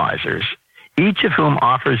elite advisors, each of whom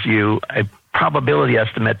offers you a probability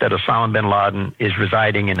estimate that Osama bin Laden is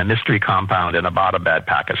residing in a mystery compound in Abbottabad,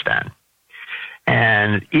 Pakistan.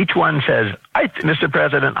 And each one says, Mr.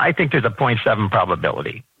 President, I think there's a 0.7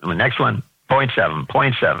 probability. And the next one, 0.7,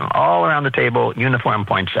 0.7, all around the table, uniform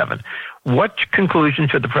 0.7. what conclusion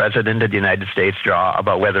should the President of the United States draw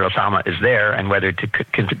about whether Osama is there and whether to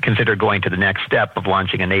consider going to the next step of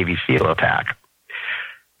launching a Navy SEAL attack?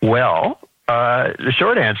 Well, the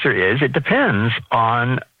short answer is it depends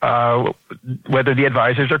on whether the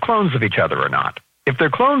advisors are clones of each other or not. If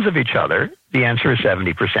they're clones of each other, the answer is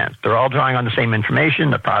 70%. They're all drawing on the same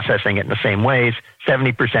information, they're processing it in the same ways,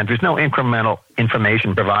 70%. There's no incremental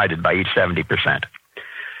information provided by each 70%.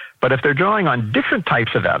 But if they're drawing on different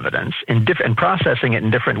types of evidence and processing it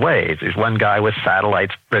in different ways, there's one guy with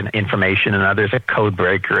satellites information, another is a code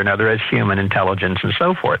breaker, another has human intelligence, and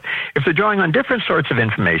so forth. If they're drawing on different sorts of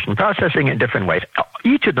information, processing it in different ways,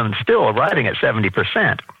 each of them still arriving at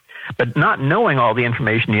 70%, but not knowing all the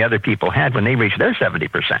information the other people had when they reached their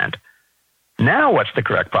 70%. Now what's the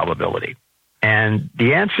correct probability? And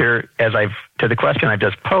the answer, to the question I've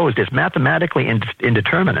just posed, is mathematically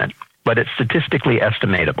indeterminate, but it's statistically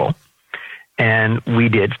estimatable. And we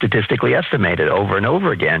did statistically estimate it over and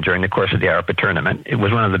over again during the course of the IARPA tournament. It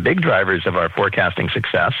was one of the big drivers of our forecasting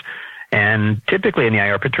success. And typically in the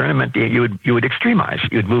IARPA tournament, you would extremize.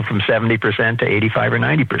 You would move from 70% to 85 or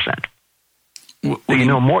 90%. You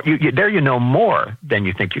know more. You know more than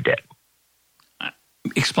you think you did.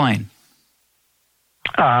 Explain.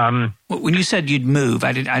 When you said you'd move,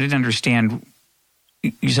 I didn't understand.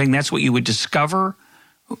 You're saying that's what you would discover?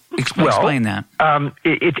 Explain that.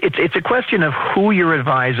 It's a question of who your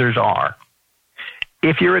advisors are.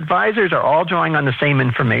 If your advisors are all drawing on the same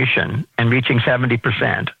information and reaching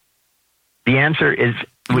 70%, the answer is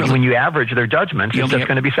when you average their judgments, it's just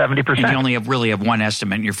going to be 70%. And you only really have one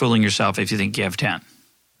estimate, and you're fooling yourself if you think you have 10.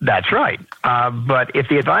 That's right. But if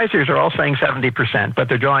the advisors are all saying 70%, but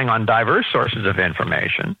they're drawing on diverse sources of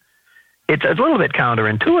information, it's a little bit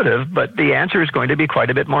counterintuitive, but the answer is going to be quite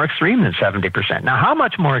a bit more extreme than 70%. Now, how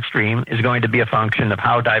much more extreme is going to be a function of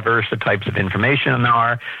how diverse the types of information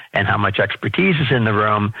are and how much expertise is in the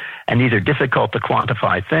room, and these are difficult to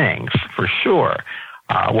quantify things, for sure.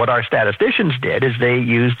 What our statisticians did is they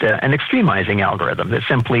used an extremizing algorithm that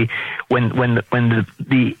simply, when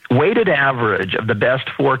the weighted average of the best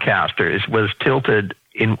forecasters was tilted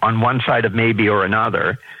on one side of maybe or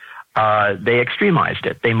another, they extremized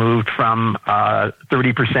it. They moved from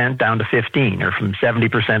 30% down to 15, or from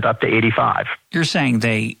 70% up to 85. You're saying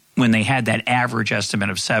when they had that average estimate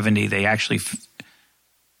of 70, they actually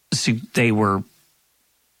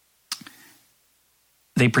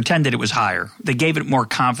they pretended it was higher. They gave it more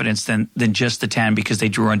confidence than just the 10 because they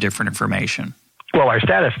drew on different information. Well, our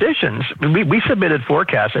statisticians, we submitted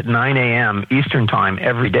forecasts at 9 a.m. Eastern time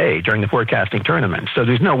every day during the forecasting tournament. So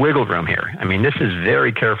there's no wiggle room here. I mean, this is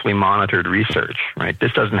very carefully monitored research, right?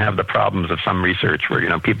 This doesn't have the problems of some research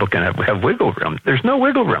where, people can have wiggle room. There's no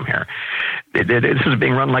wiggle room here. This is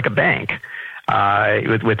being run like a bank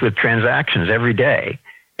with transactions every day.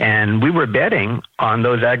 And we were betting on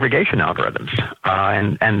those aggregation algorithms.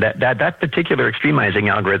 And that particular extremizing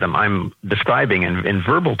algorithm I'm describing in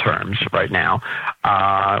verbal terms right now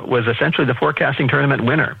was essentially the forecasting tournament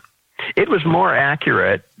winner. It was more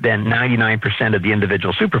accurate than 99% of the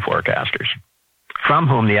individual super forecasters, from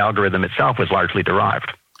whom the algorithm itself was largely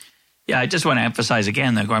derived. Yeah, I just want to emphasize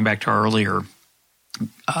again, though, going back to our earlier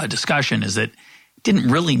discussion, is that it didn't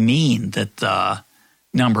really mean that the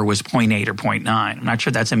number was 0.8 or 0.9. I'm not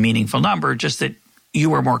sure that's a meaningful number, just that you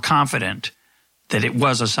were more confident that it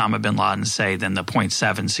was Osama bin Laden, say, than the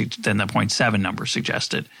 0.7 number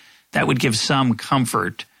suggested. That would give some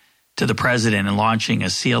comfort to the president in launching a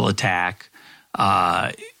SEAL attack,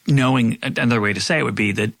 knowing another way to say it would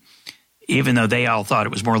be that even though they all thought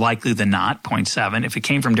it was more likely than not, 0.7, if it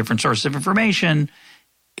came from different sources of information,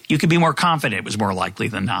 you could be more confident it was more likely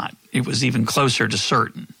than not. It was even closer to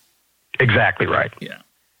certain. Exactly right. Yeah.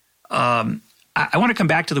 I want to come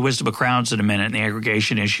back to the wisdom of crowds in a minute and the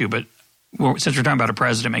aggregation issue, but since we're talking about a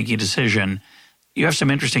president making a decision, you have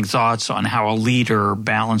some interesting thoughts on how a leader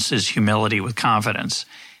balances humility with confidence.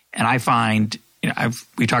 And I find,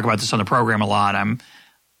 we talk about this on the program a lot.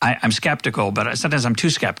 I'm skeptical, but sometimes I'm too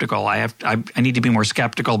skeptical. I need to be more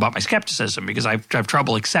skeptical about my skepticism because I have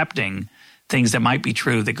trouble accepting things that might be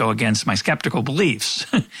true that go against my skeptical beliefs.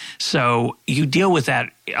 So you deal with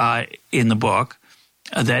that in the book,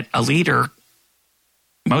 that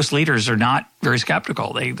most leaders are not very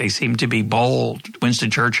skeptical. They seem to be bold.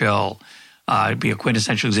 Winston Churchill would be a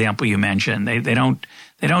quintessential example you mentioned. They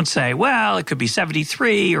don't say, well, it could be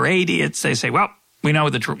 73 or 80. They say, well, we know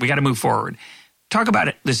the truth. We got to move forward. Talk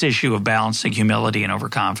about this issue of balancing humility and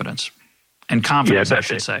overconfidence, and confidence, I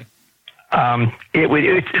should say.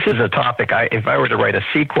 This is a topic. If I were to write a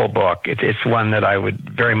sequel book, it's one that I would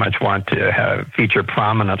very much want to have feature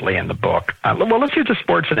prominently in the book. Well, let's use a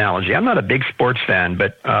sports analogy. I'm not a big sports fan,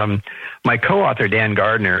 but my co-author Dan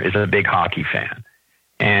Gardner is a big hockey fan,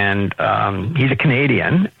 and he's a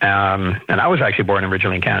Canadian. And I was actually born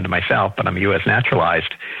originally in Canada myself, but I'm U.S.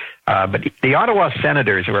 naturalized. But the Ottawa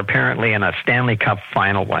Senators were apparently in a Stanley Cup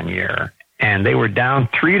final one year, and they were down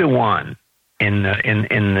 3-1. In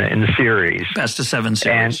the series, best of 7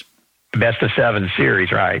 series, best of 7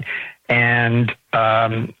 series, right? And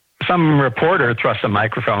some reporter thrust a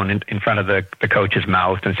microphone in front of the coach's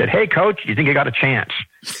mouth and said, "Hey, coach, you think you got a chance?"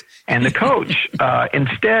 And the coach,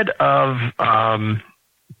 instead of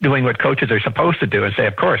doing what coaches are supposed to do and say,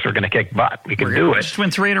 "Of course, we're going to kick butt. We can do it." Just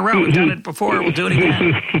win 3 in a row. We've done it before. We'll do it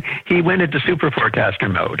again. He went into super forecaster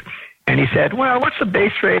mode, and he said, "Well, what's the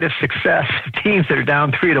base rate of success of teams that are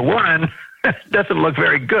down 3-1?" Doesn't look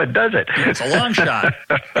very good, does it? It's a long shot.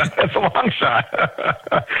 It's a long shot.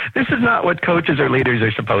 This is not what coaches or leaders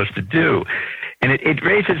are supposed to do. And it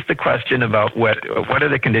raises the question about what are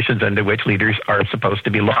the conditions under which leaders are supposed to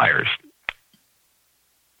be liars.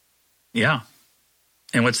 Yeah.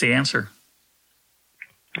 And what's the answer?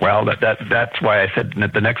 Well, that's why I said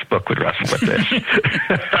that the next book would wrestle with this.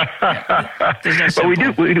 But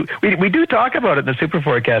we do talk about it in the super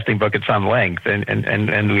forecasting book at some length,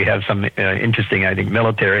 and we have some interesting, I think,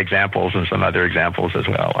 military examples and some other examples as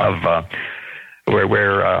well of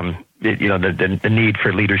where the need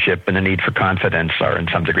for leadership and the need for confidence are in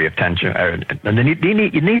some degree of tension. And the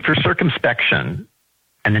need for circumspection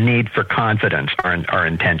and the need for confidence are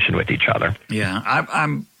in tension with each other. Yeah,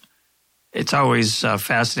 It's always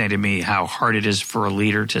fascinated me how hard it is for a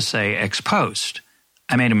leader to say ex post,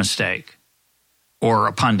 I made a mistake, or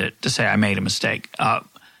a pundit to say I made a mistake.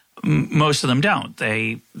 Most of them don't.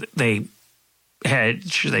 They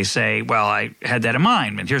say, well, I had that in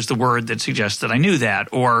mind, and here's the word that suggests that I knew that,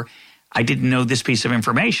 or I didn't know this piece of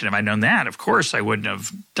information. If I'd known that, of course I wouldn't have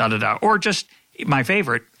da-da-da. Or just my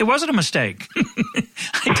favorite, it wasn't a mistake.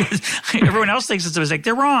 Everyone else thinks it's a mistake.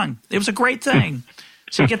 They're wrong. It was a great thing.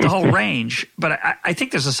 So you get the whole range, but I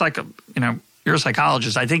think there's you're a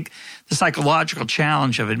psychologist. I think the psychological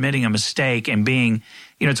challenge of admitting a mistake and being,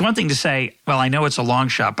 it's one thing to say, well, I know it's a long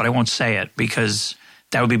shot, but I won't say it because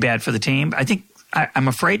that would be bad for the team. I think I'm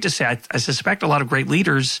afraid to say, I suspect a lot of great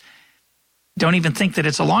leaders don't even think that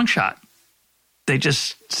it's a long shot. They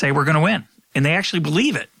just say we're going to win, and they actually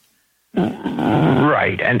believe it.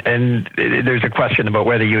 Right, and there's a question about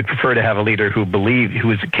whether you would prefer to have a leader who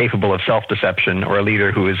is capable of self-deception, or a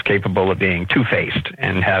leader who is capable of being two-faced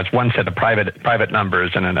and has one set of private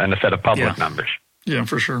numbers and a set of public numbers. Yeah,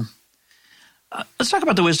 for sure. Let's talk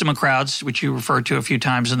about the wisdom of crowds, which you referred to a few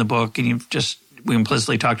times in the book, and we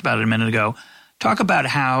implicitly talked about it a minute ago. Talk about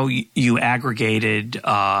how you aggregated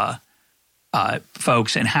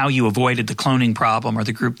folks and how you avoided the cloning problem or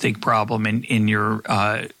the groupthink problem in your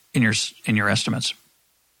estimates.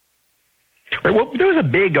 Right, well, there was a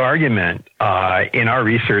big argument in our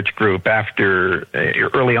research group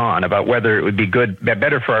early on about whether it would be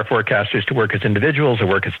better for our forecasters to work as individuals or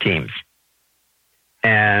work as teams.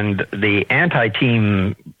 And the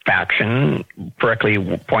anti-team faction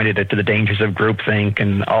correctly pointed it to the dangers of groupthink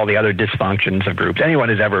and all the other dysfunctions of groups. Anyone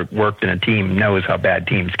who's ever worked in a team knows how bad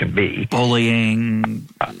teams can be. Bullying.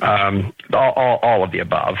 All of the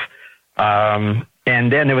above.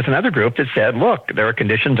 And then there was another group that said, look, there are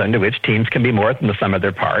conditions under which teams can be more than the sum of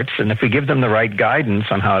their parts. And if we give them the right guidance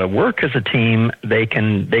on how to work as a team, they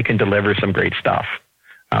can deliver some great stuff.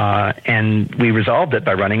 And we resolved it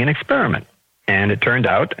by running an experiment. And it turned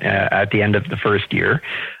out at the end of the first year,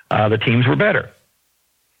 the teams were better.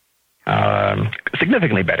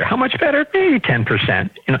 Significantly better. How much better? Maybe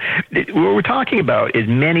 10%. What we're talking about is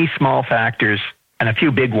many small factors and a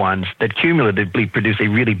few big ones that cumulatively produce a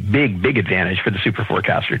really big advantage for the super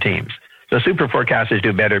forecaster teams. So super forecasters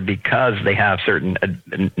do better because they have certain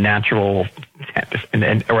natural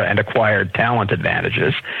and acquired talent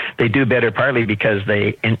advantages. They do better partly because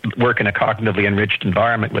they work in a cognitively enriched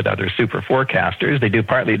environment with other super forecasters. They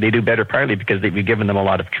do better partly because we've given them a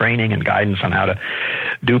lot of training and guidance on how to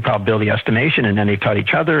do probability estimation, and then they've taught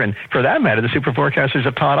each other. And for that matter, the super forecasters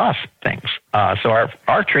have taught us things. So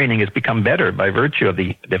our training has become better by virtue of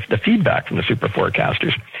the feedback from the super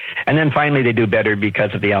forecasters. And then finally, they do better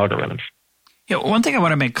because of the algorithms. Yeah, one thing I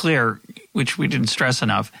want to make clear, which we didn't stress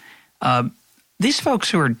enough, these folks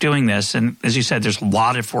who are doing this, and as you said, there's a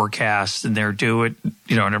lot of forecasts, and they're doing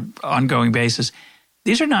it, on an ongoing basis.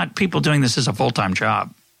 These are not people doing this as a full-time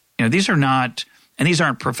job. These are not, and these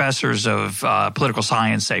aren't professors of political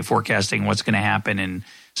science, say, forecasting what's going to happen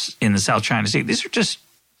in the South China Sea. These are just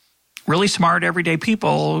really smart, everyday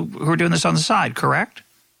people who are doing this on the side, correct?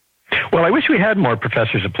 Well, I wish we had more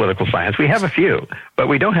professors of political science. We have a few, but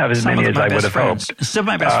we don't have as many as I would have hoped. Some of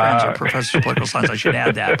my best friends are professors of political science. I should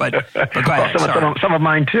add that, but go ahead. Some of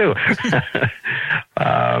mine too.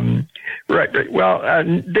 Right. Well,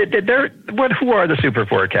 who are the super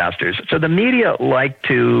forecasters? So the media like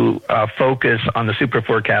to focus on the super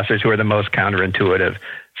forecasters who are the most counterintuitive.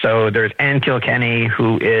 So there's Ann Kilkenny,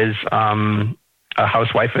 who is a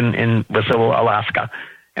housewife in Wasilla, Alaska.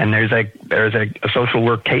 And there's a social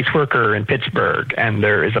work caseworker in Pittsburgh, and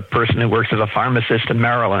there is a person who works as a pharmacist in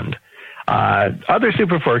Maryland. Other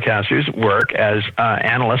super forecasters work as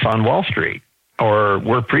analysts on Wall Street, or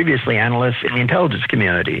were previously analysts in the intelligence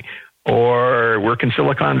community, or work in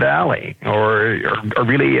Silicon Valley, or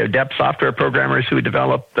really adept software programmers who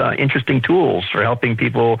develop interesting tools for helping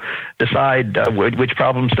people decide which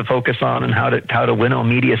problems to focus on and how to winnow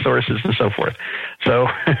media sources and so forth. So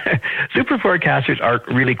super forecasters are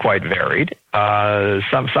really quite varied.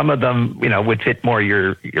 Some of them, would fit more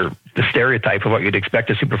the stereotype of what you'd expect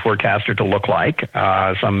a super forecaster to look like.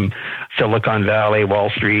 Some Silicon Valley, Wall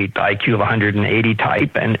Street, IQ of 180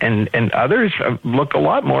 type, and others look a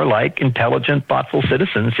lot more like intelligent, thoughtful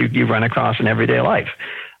citizens you run across in everyday life.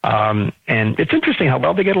 And it's interesting how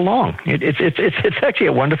well they get along. It's actually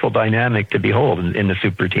a wonderful dynamic to behold in the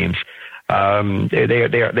super teams.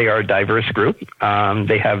 They are a diverse group.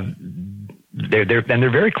 They're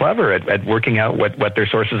very clever at working out what their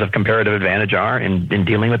sources of comparative advantage are in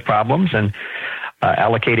dealing with problems and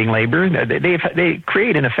allocating labor. They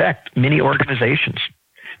create, in effect, mini organizations.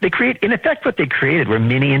 What they created were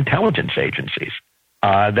mini intelligence agencies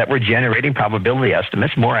that were generating probability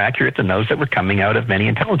estimates more accurate than those that were coming out of many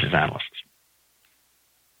intelligence analysts.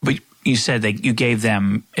 But you said that you gave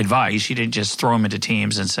them advice. You didn't just throw them into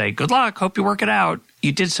teams and say, good luck, hope you work it out.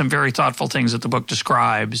 You did some very thoughtful things that the book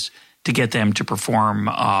describes to get them to perform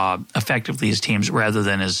effectively as teams rather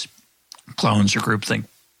than as clones or groupthink.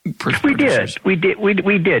 We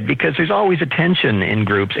did, because there's always a tension in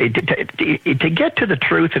groups. To get to the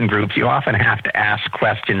truth in groups, you often have to ask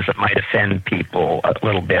questions that might offend people a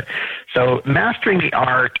little bit. So mastering the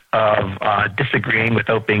art of disagreeing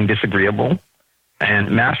without being disagreeable, and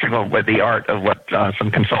mastering the art of what some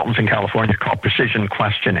consultants in California call precision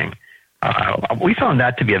questioning. We found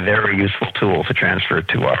that to be a very useful tool to transfer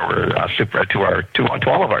to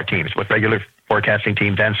all of our teams, with regular forecasting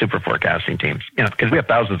teams and super forecasting teams. Because we have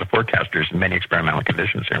thousands of forecasters in many experimental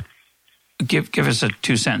conditions here. Give us a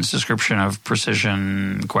 2-sentence description of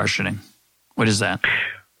precision questioning. What is that?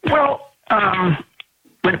 Well,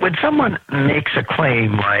 when someone makes a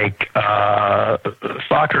claim like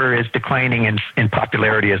soccer is declining in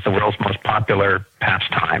popularity as the world's most popular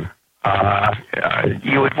pastime,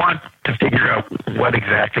 you would want to figure out what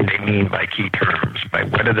exactly they mean by key terms, by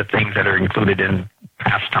what are the things that are included in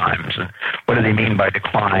pastimes, and what do they mean by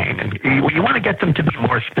decline. And you want to get them to be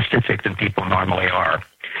more specific than people normally are.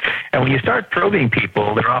 And when you start probing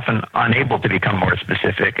people, they're often unable to become more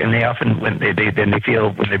specific, and they often, when they're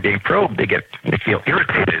being probed, they feel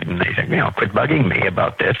irritated, and they say, quit bugging me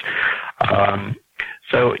about this.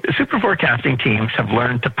 So super forecasting teams have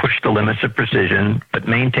learned to push the limits of precision, but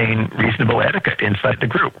maintain reasonable etiquette inside the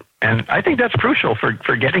group. And I think that's crucial for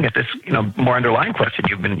getting at this, more underlying question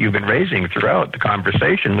you've been raising throughout the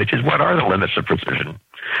conversation, which is, what are the limits of precision?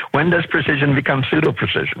 When does precision become pseudo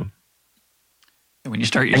precision? When you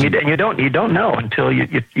start using, and you don't know until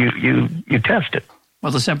you test it.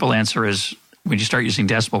 Well, the simple answer is when you start using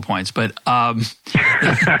decimal points. But I want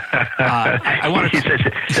to say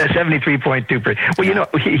 73.2%. Well,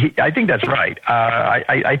 I think that's right.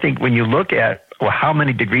 I think when you look at how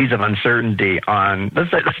many degrees of uncertainty on,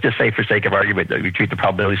 let's just say for sake of argument that we treat the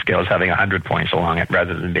probability scale as having 100 points along it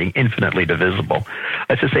rather than being infinitely divisible.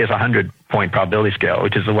 Let's just say it's a 100-point probability scale,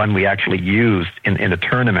 which is the one we actually used in a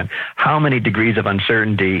tournament. How many degrees of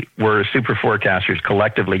uncertainty were super forecasters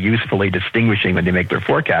collectively usefully distinguishing when they make their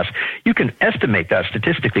forecasts? You can estimate that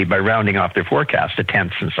statistically by rounding off their forecast to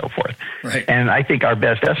tenths and so forth. Right. And I think our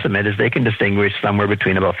best estimate is they can distinguish somewhere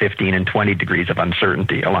between about 15 and 20 degrees of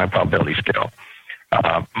uncertainty along a probability scale.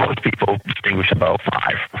 Most people distinguish about 5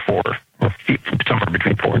 or 4, or somewhere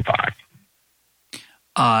between 4 and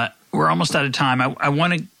 5. We're almost out of time. I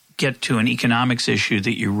want to get to an economics issue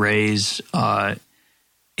that you raise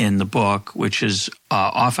in the book, which is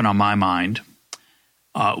often on my mind,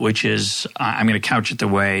 which is, I'm going to couch it the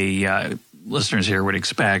way listeners here would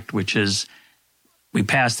expect, which is we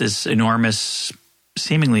passed this enormous,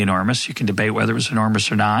 seemingly enormous, you can debate whether it was enormous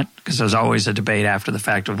or not, because there's always a debate after the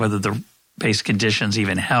fact of whether the base conditions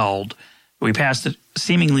even held. We passed a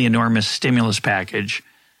seemingly enormous stimulus package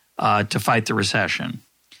to fight the recession.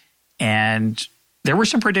 And there were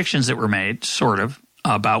some predictions that were made, sort of,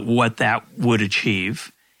 about what that would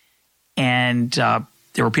achieve. And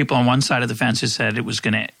there were people on one side of the fence who said it was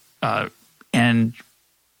going to end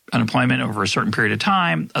unemployment over a certain period of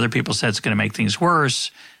time. Other people said it's going to make things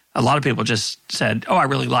worse. A lot of people just said, oh, I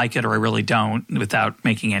really like it or I really don't, without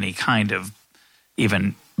making any kind of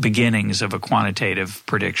even beginnings of a quantitative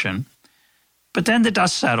prediction. But then the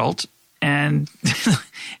dust settled, and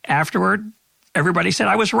afterward, everybody said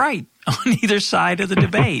I was right on either side of the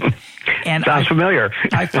debate. And Sounds familiar.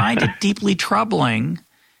 I find it deeply troubling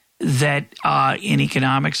that in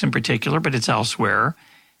economics in particular, but it's elsewhere,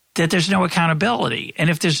 that there's no accountability. And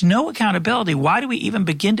if there's no accountability, why do we even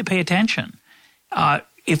begin to pay attention?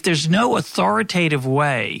 If there's no authoritative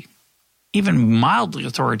way, even mildly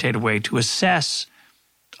authoritative way, to assess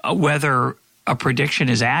whether a prediction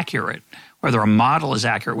is accurate, whether a model is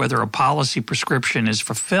accurate, whether a policy prescription is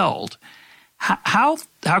fulfilled, how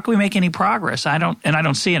can we make any progress? I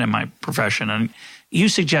don't see it in my profession. And you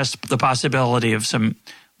suggest the possibility of some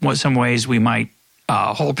ways we might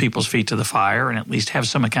hold people's feet to the fire and at least have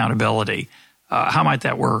some accountability. How might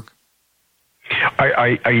that work?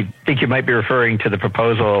 I think you might be referring to the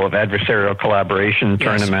proposal of adversarial collaboration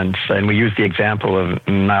tournaments, and we use the example of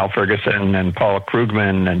Niall Ferguson and Paul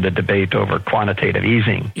Krugman and the debate over quantitative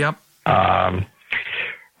easing. Yep.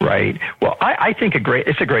 Right. Well, I think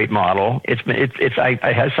it's a great model. It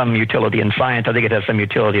has some utility in science. I think it has some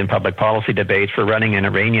utility in public policy debates. For running an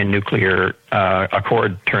Iranian nuclear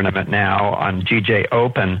accord tournament now on GJ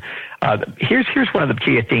Open. Here's one of the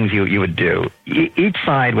key things you would do. Each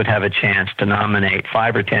side would have a chance to nominate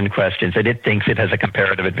 5 or 10 questions that it thinks it has a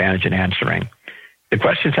comparative advantage in answering. The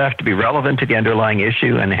questions have to be relevant to the underlying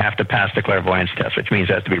issue, and they have to pass the clairvoyance test, which means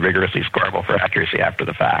it has to be rigorously scoreable for accuracy after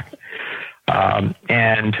the fact.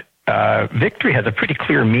 Victory has a pretty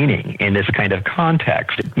clear meaning in this kind of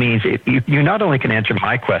context. It means you not only can answer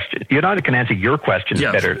my question, you not only can answer your questions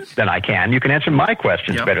better than I can, you can answer my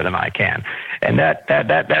questions better than I can. And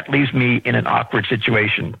that leaves me in an awkward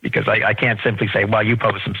situation, because I can't simply say, well, you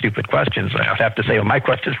pose some stupid questions. I have to say, well, my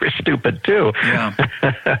questions were stupid too. Yeah.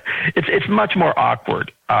 It's much more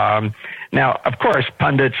awkward. Now, of course,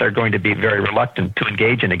 pundits are going to be very reluctant to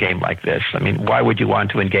engage in a game like this. I mean, why would you want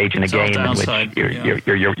to engage in a game in which the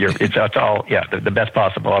best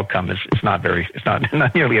possible outcome is not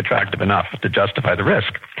nearly attractive enough to justify the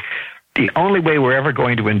risk. The only way we're ever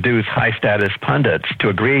going to induce high-status pundits to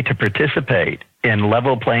agree to participate in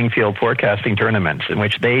level playing field forecasting tournaments in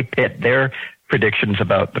which they pit their predictions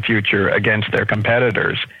about the future against their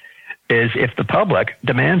competitors is if the public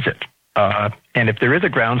demands it. And if there is a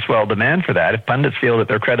groundswell demand for that, if pundits feel that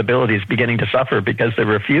their credibility is beginning to suffer because they're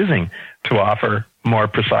refusing to offer more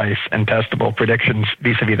precise and testable predictions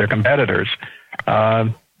vis-a-vis their competitors,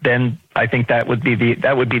 then I think that would be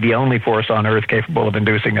the only force on earth capable of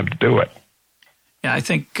inducing them to do it. Yeah, I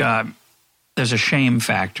think there's a shame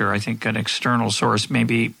factor. I think an external source,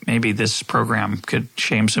 maybe this program could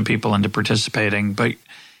shame some people into participating, but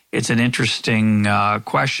it's an interesting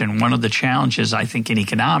question. One of the challenges, I think, in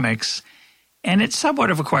economics, and it's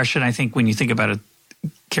somewhat of a question, I think, when you think about it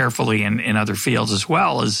carefully in other fields as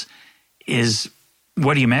well, is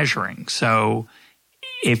what are you measuring? So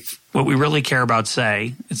if what we really care about,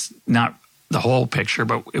 say, it's not the whole picture,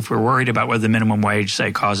 but if we're worried about whether the minimum wage,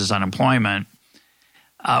 say, causes unemployment,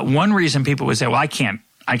 one reason people would say, well, I can't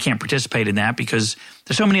participate in that because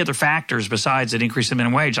there's so many other factors besides an increase in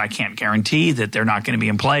minimum wage. I can't guarantee that they're not going to be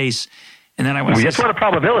in place. And then we just want a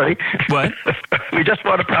probability. What? We just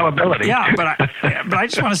want a probability. Yeah, but I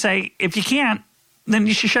just want to say, if you can't, then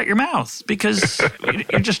you should shut your mouth because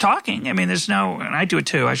you're just talking. I mean, there's no, and I do it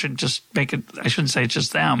too. I should just make it. I shouldn't say it's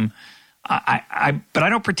just them. But I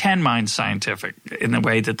don't pretend mine's scientific in the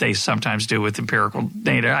way that they sometimes do with empirical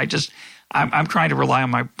data. I'm trying to rely on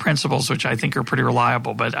my principles, which I think are pretty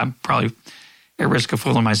reliable, but I'm probably at risk of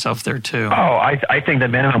fooling myself there too. Oh, I think the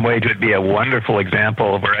minimum wage would be a wonderful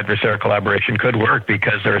example of where adversarial collaboration could work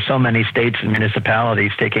because there are so many states and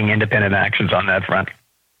municipalities taking independent actions on that front.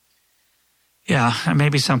 Yeah,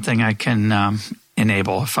 maybe something I can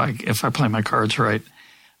enable if I play my cards right.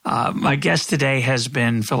 My guest today has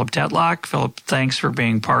been Philip Tetlock. Philip, thanks for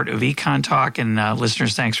being part of Econ Talk, and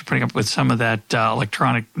listeners, thanks for putting up with some of that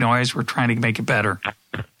electronic noise. We're trying to make it better.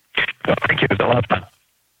 Well, thank you. It was a lot of fun.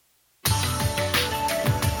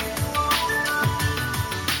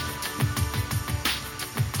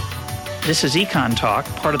 This is Econ Talk,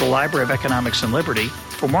 part of the Library of Economics and Liberty.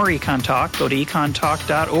 For more Econ Talk, go to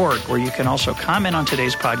econtalk.org, where you can also comment on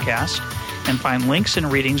today's podcast and find links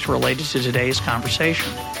and readings related to today's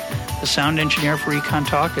conversation. The sound engineer for Econ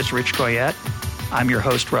Talk is Rich Goyette. I'm your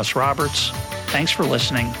host, Russ Roberts. Thanks for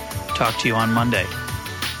listening. talk to you on Monday.